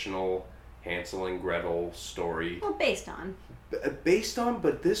traditional Hansel and Gretel story. Well, based on,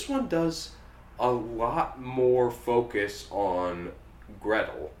 but this one does a lot more focus on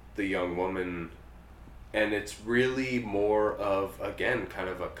Gretel, the young woman, and it's really more of, again, kind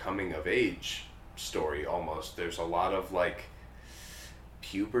of a coming of age story almost. There's a lot of like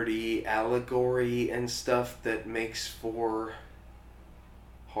puberty allegory and stuff that makes for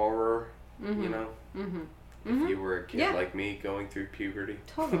horror, you know? If you were a kid like me going through puberty.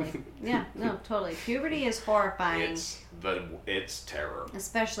 Totally. Yeah, no, totally. Puberty is horrifying. It's terror.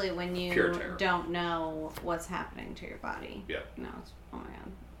 Especially when you don't know what's happening to your body. Yeah. No, it's, oh my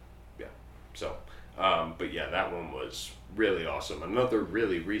god. Yeah. So, but yeah, that one was really awesome. Another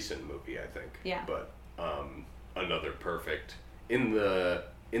really recent movie, I think. Yeah. But another perfect, in the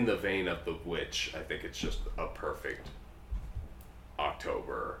vein of The Witch, I think it's just a perfect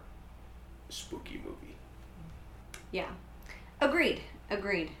October spooky movie. Yeah. Agreed.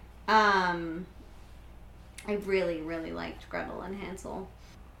 I really, really liked Gretel and Hansel.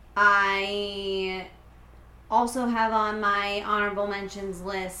 I also have on my honorable mentions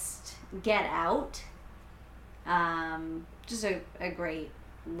list Get Out. Just a great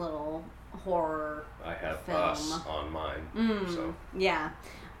little horror I have film. Us on mine. So yeah.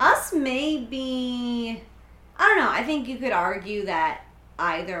 Us may be, I don't know, I think you could argue that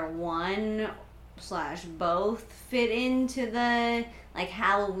either one / both fit into the like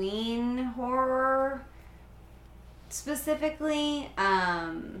Halloween horror specifically.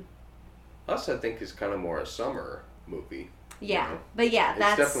 Us, I think, is kind of more a summer movie. Yeah, you know? but yeah,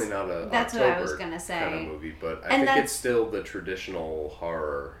 it's definitely not that's October what I was gonna say kind of movie, but I think it's still the traditional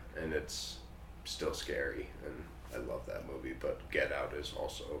horror, and it's still scary, and I love that movie. But Get Out is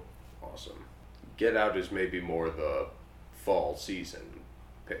also awesome. Get Out is maybe more the fall season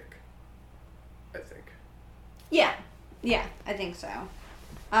pick, I think. Yeah, I think so.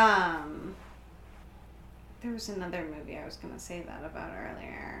 There was another movie I was gonna say that about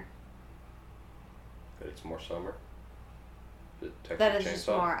earlier. That it's more summer? That is just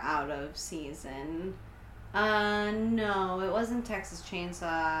more out of season. No, it wasn't Texas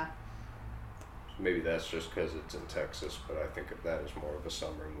Chainsaw. Maybe that's just because it's in Texas, but I think of that as more of a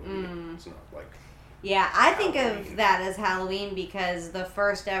summer movie. It's not like... Yeah, I think of that as Halloween because the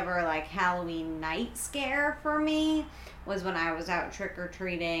first ever like Halloween night scare for me was when I was out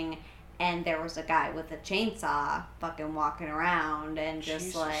trick-or-treating and there was a guy with a chainsaw fucking walking around and just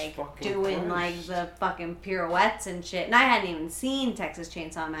Jesus like Christ. doing like the fucking pirouettes and shit. And I hadn't even seen Texas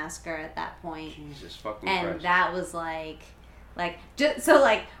Chainsaw Massacre at that point. Jesus fucking and Christ. That was so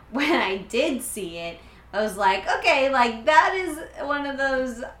like when I did see it, I was like, okay, like that is one of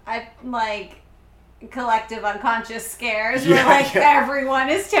those collective unconscious scares where everyone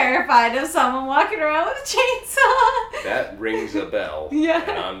is terrified of someone walking around with a chainsaw. That rings a bell. Yeah.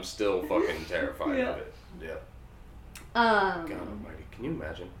 And I'm still fucking terrified of it. Yeah. God almighty. Can you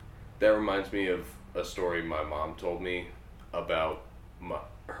imagine? That reminds me of a story my mom told me about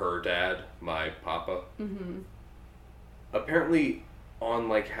her dad, my papa. Mm-hmm. Apparently on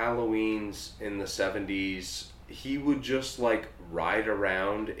like Halloween's in the 70s, he would just like ride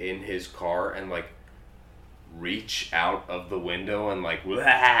around in his car and like reach out of the window and like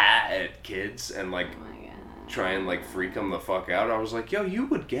at kids and like try and like freak them the fuck out. I was like, yo, you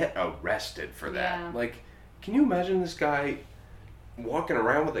would get arrested for that. Yeah. Like, can you imagine this guy walking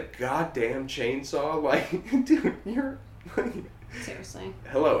around with a goddamn chainsaw? Like, dude, you're like, seriously.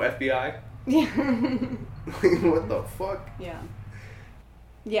 Hello, FBI? Yeah. What the fuck?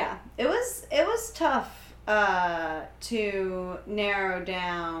 Yeah. It was tough to narrow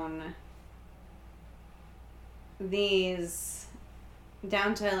down these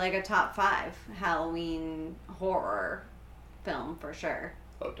down to like a top 5 Halloween horror film for sure.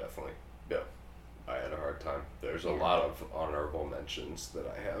 Oh, definitely. Yeah. I had a hard time. There's a lot of honorable mentions that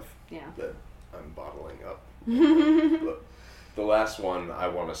I have that I'm bottling up. But the last one I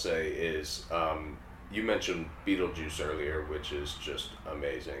want to say is, you mentioned Beetlejuice earlier, which is just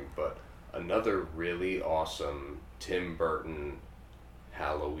amazing, but another really awesome Tim Burton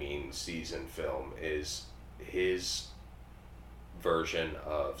Halloween season film is his version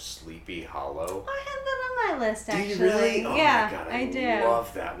of Sleepy Hollow. I have that on my list, actually. Do you really? Oh yeah, my god, I do.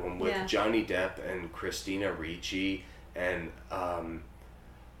 love that one with Johnny Depp and Christina Ricci and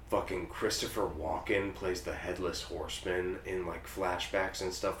fucking Christopher Walken plays the Headless Horseman in like flashbacks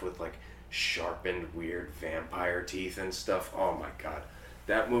and stuff with like sharpened weird vampire teeth and stuff. Oh my god.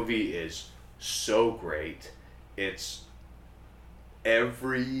 That movie is so great. It's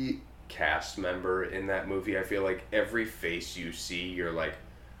every cast member in that movie. I feel like every face you see, you're like,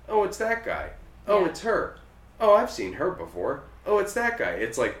 oh, it's that guy. Oh, it's her. Oh, I've seen her before. Oh, it's that guy.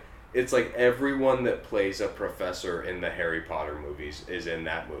 It's like everyone that plays a professor in the Harry Potter movies is in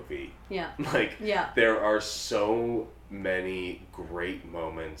that movie. Yeah. Like, there are so many great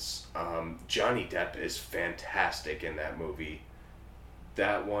moments. Johnny Depp is fantastic in that movie.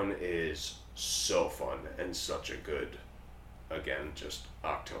 That one is so fun and such a good, again, just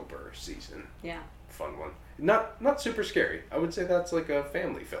October season. Yeah. Fun one. Not super scary. I would say that's like a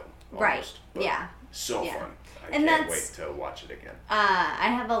family film. Almost, right. Yeah. So fun. I can't wait to watch it again. I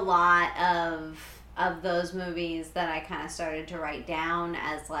have a lot of those movies that I kind of started to write down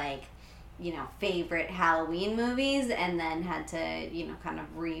as like, favorite Halloween movies, and then had to, kind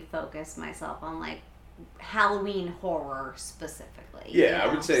of refocus myself on like Halloween horror specifically. Yeah,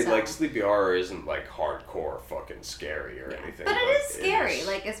 I would say like Sleepy Horror isn't like hardcore fucking scary or anything. But it is scary,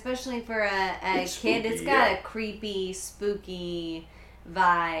 like especially for a kid. Spooky, it's got a creepy, spooky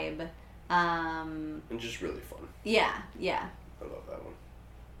vibe. And just really fun. Yeah. I love that one.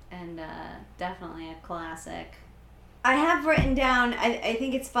 And definitely a classic. I have written down, I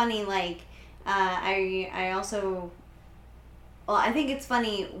think it's funny, like, I also... Well, I think it's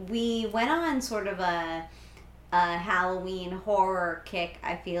funny, we went on sort of a Halloween horror kick,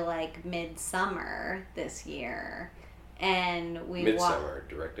 I feel like, Midsummer this year. And we Midsummer,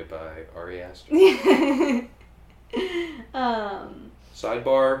 directed by Ari Aster.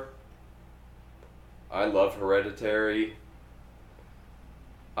 Sidebar, I love Hereditary.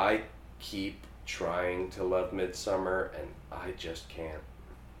 I keep trying to love Midsummer, and I just can't.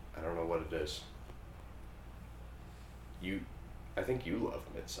 I don't know what it is. I think you love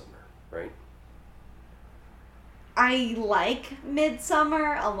Midsummer, right? I like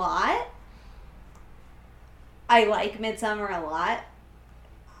Midsummer a lot.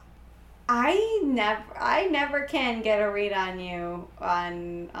 I never can get a read on you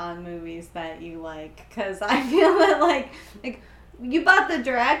on movies that you like, because I feel that like you bought the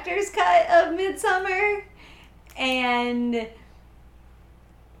director's cut of Midsummer, and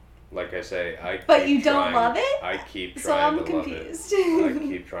like I say, but you don't love it. I keep trying so I'm to confused. love it. I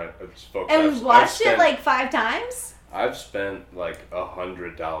keep trying. Folks, and we've watched it like 5 times. I've spent like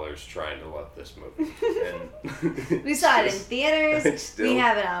 $100 trying to love this movie. And we saw it in theaters. We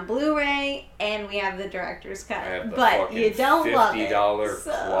have it on Blu-ray, and we have the director's cut. I have the but you don't love it. $50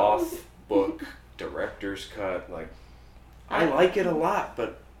 cloth book director's cut. Like, I like it a lot,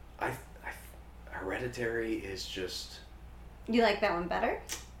 but I Hereditary is just. You like that one better?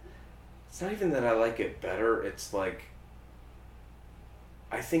 It's not even that I like it better. It's like,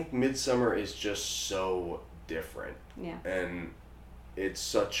 I think Midsummer is just so different. Yeah. And it's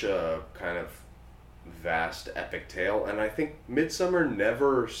such a kind of vast epic tale, and I think Midsummer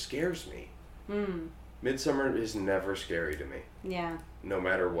never scares me. Midsummer is never scary to me. Yeah. No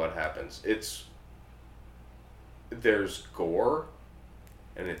matter what happens. There's gore,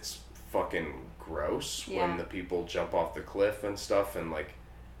 and it's fucking gross when the people jump off the cliff and stuff, and like,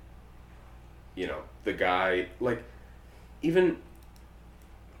 the guy, like, even,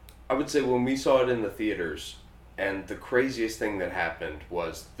 I would say when we saw it in the theaters, and the craziest thing that happened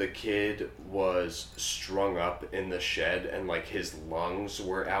was the kid was strung up in the shed, and like his lungs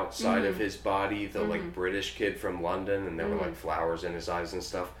were outside of his body, the like British kid from London, and there were like flowers in his eyes and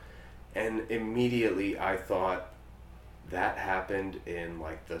stuff. And immediately I thought that happened in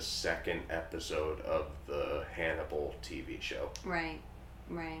like the 2nd episode of the Hannibal TV show. Right.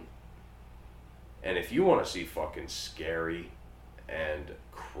 And if you want to see fucking scary and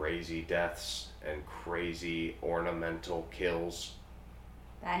crazy deaths and crazy ornamental kills,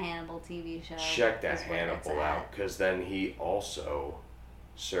 that Hannibal TV show. Check that Hannibal out, because then he also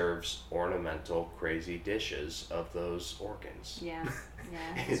serves ornamental crazy dishes of those organs. Yeah.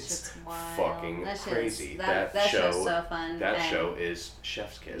 It's just wild. Fucking crazy. That show's so fun. That show is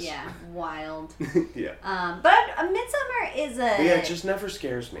chef's kiss. Yeah, wild. Yeah. But Midsummer is a. But yeah, it just never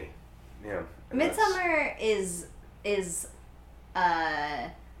scares me. Yeah. Midsummer is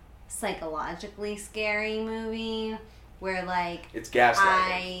a psychologically scary movie where like it's gaslighting.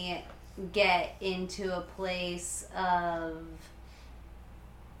 I get into a place of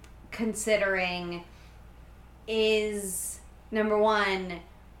considering, is number one,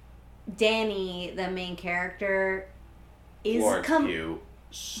 Danny, the main character, is Florence Pugh,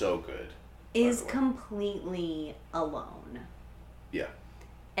 so good. Is completely alone. Yeah.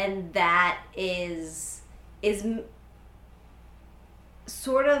 And that is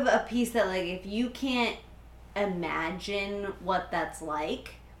sort of a piece that, like, if you can't imagine what that's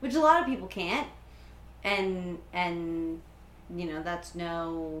like, which a lot of people can't, and you know, that's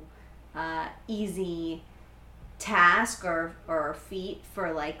no easy task or feat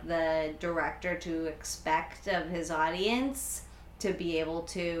for, like, the director to expect of his audience to be able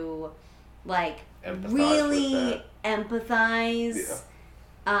to, like, really empathize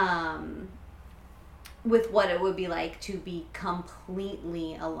with what it would be like to be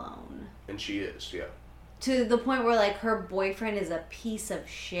completely alone. And she is, yeah. To the point where, like, her boyfriend is a piece of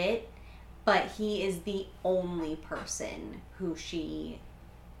shit, but he is the only person who she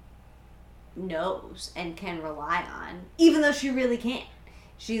knows and can rely on, even though she really can't.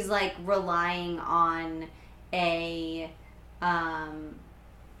 She's, like, relying on a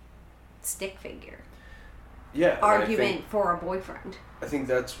stick figure. Yeah. Argument for a boyfriend. I think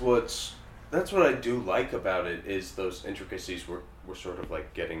that's what I do like about it, is those intricacies. We're sort of,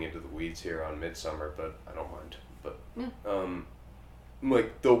 like, getting into the weeds here on Midsummer, but I don't mind. But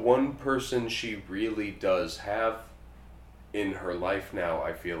like, the one person she really does have in her life now,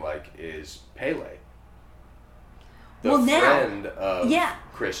 I feel like, is Pele. The friend of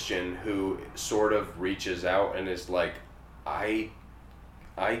Christian, who sort of reaches out and is like, I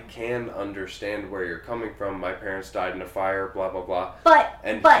can understand where you're coming from. My parents died in a fire, blah, blah, blah.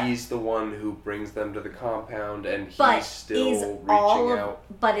 But he's the one who brings them to the compound, and he's still reaching out.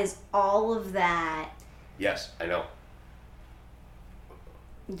 But is all of that... Yes, I know.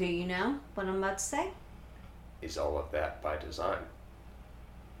 Do you know what I'm about to say? Is all of that by design?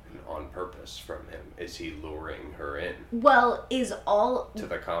 And on purpose from him? Is he luring her in? Well, is all... to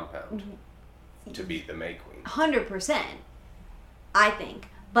the compound. To be the May Queen. 100%. I think.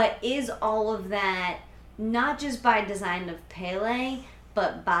 But is all of that not just by design of Pele,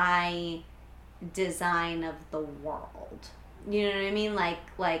 but by design of the world? You know what I mean?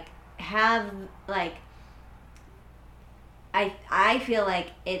 I feel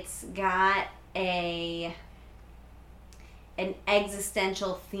like it's got an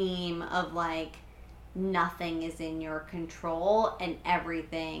existential theme of, like, nothing is in your control and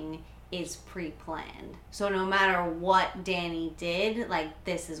everything is pre-planned. So no matter what Danny did, like,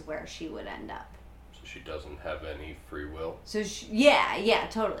 this is where she would end up. So she doesn't have any free will? So yeah,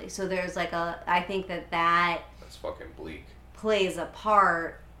 totally. So there's, like, I think that's fucking bleak. Plays a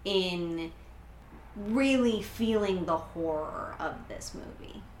part in really feeling the horror of this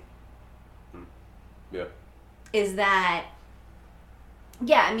movie. Yeah. Is that...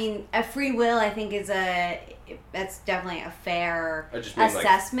 Yeah, I mean, a free will, I think, that's definitely a fair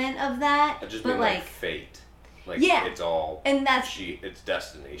assessment of that. I just mean, like, fate. Like, yeah, it's all... And that's... it's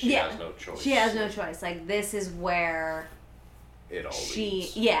destiny. She has no choice. She has no choice. Like, this is where... it all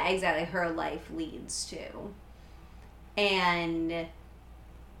leads. Yeah, exactly. Her life leads to. And...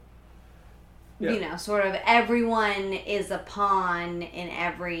 you know, sort of everyone is a pawn in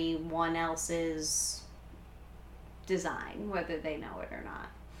everyone else's design, whether they know it or not.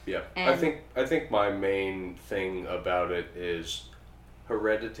 Yeah. And I think my main thing about it is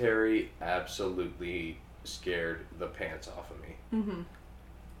Hereditary absolutely scared the pants off of me. Mm-hmm.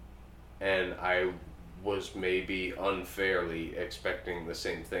 And I was maybe unfairly expecting the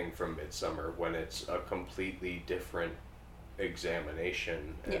same thing from Midsummer, when it's a completely different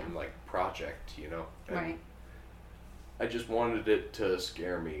examination and like project, you know? And right. I just wanted it to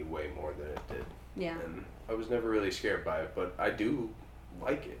scare me way more than it did. Yeah. And I was never really scared by it, but I do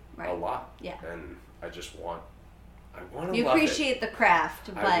like it a lot. Yeah. And I want to love it. You appreciate the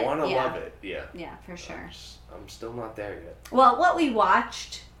craft, but I want to love it, yeah. Yeah, for sure. I'm still not there yet. Well, what we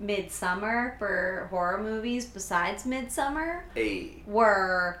watched Midsummer for horror movies besides Midsummer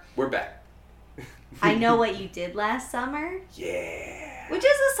we're back. I Know What You Did Last Summer. Yeah. Which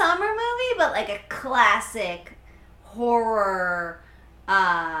is a summer movie, but like a classic horror...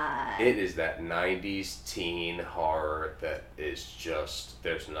 it is that 90s teen horror that is just,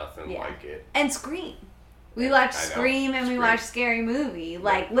 there's nothing like it. And Scream. We watched Scream and we watched Scary Movie.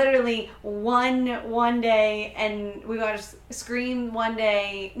 Like, literally one day, and we watched Scream one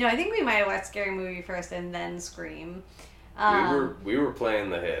day. No, I think we might have watched Scary Movie first and then Scream. We were playing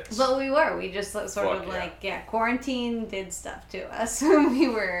the hits. But we were. We just sort of quarantine did stuff to us. We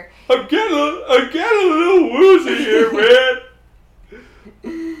were... I'm getting a little woozy here, man.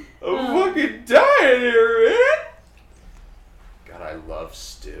 I'm fucking dying here, man. God, I love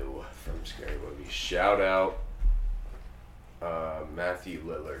Stu from Scary Movie. Shout out.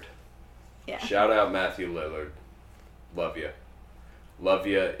 Shout out Matthew Lillard. Love ya. Love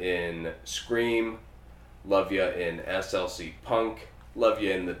ya in Scream. Love ya in SLC Punk. Love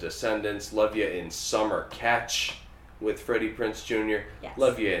ya in The Descendants. Love ya in Summer Catch with Freddie Prinze Jr. Yes.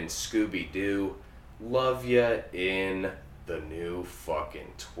 Love ya in Scooby-Doo. Love ya in the new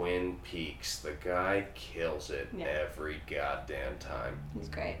fucking Twin Peaks. The guy kills it every goddamn time. He's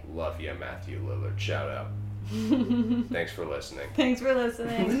great. Love ya, Matthew Lillard. Shout out. Thanks for listening. Thanks for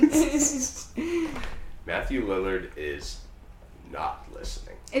listening. Matthew Lillard is not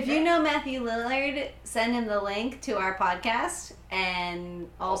listening. If you know Matthew Lillard, send him the link to our podcast and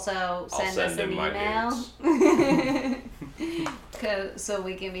also send us an email so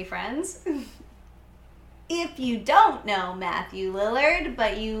we can be friends. If you don't know Matthew Lillard,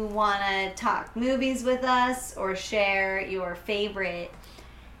 but you want to talk movies with us or share your favorite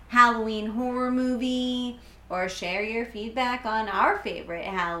Halloween horror movie or share your feedback on our favorite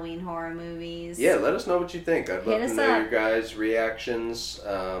Halloween horror movies. Yeah, let us know what you think. I'd love to know up. your guys' reactions,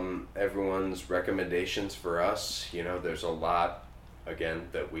 everyone's recommendations for us. You know, there's a lot, again,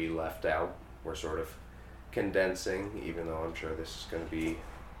 that we left out. We're sort of condensing, even though I'm sure this is going to be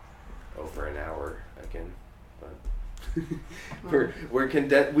over an hour again. But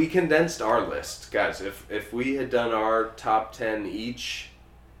we condensed our list. Guys, if we had done our top 10 each,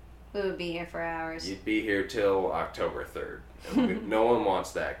 we would be here for hours. You'd be here till October 3rd. And no one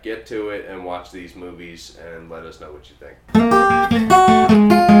wants that. Get to it and watch these movies and let us know what you think.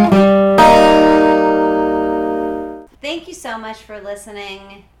 Thank you so much for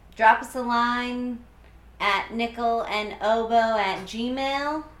listening. Drop us a line at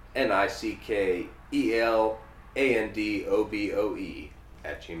nickelandoboe@gmail.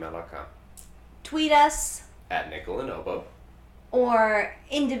 NICKELANDOBOE@gmail.com. Tweet us. At Nickel and Oboe. Or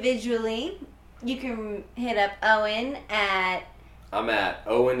individually, you can hit up Owen at... I'm at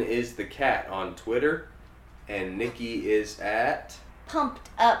Owen is the Cat on Twitter. And Nikki is at... Pumped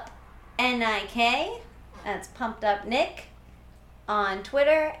Up NIK. That's Pumped Up Nick on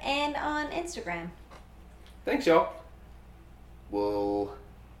Twitter and on Instagram. Thanks, y'all. We'll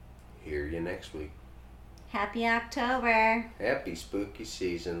hear you next week. Happy October. Happy spooky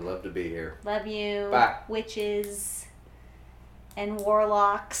season. Love to be here. Love you. Bye. Witches and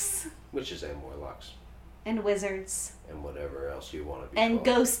warlocks. Witches and warlocks. And wizards. And whatever else you want to be and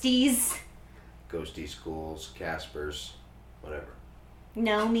called. Ghosties. Ghosty schools, Caspers, whatever.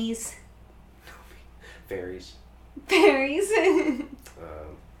 Gnomies. Fairies. Fairies.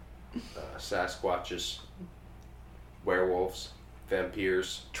 Sasquatches. Werewolves.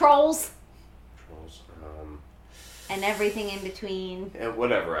 Vampires. Trolls. And everything in between. And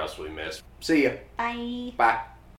whatever else we miss. See ya. Bye. Bye.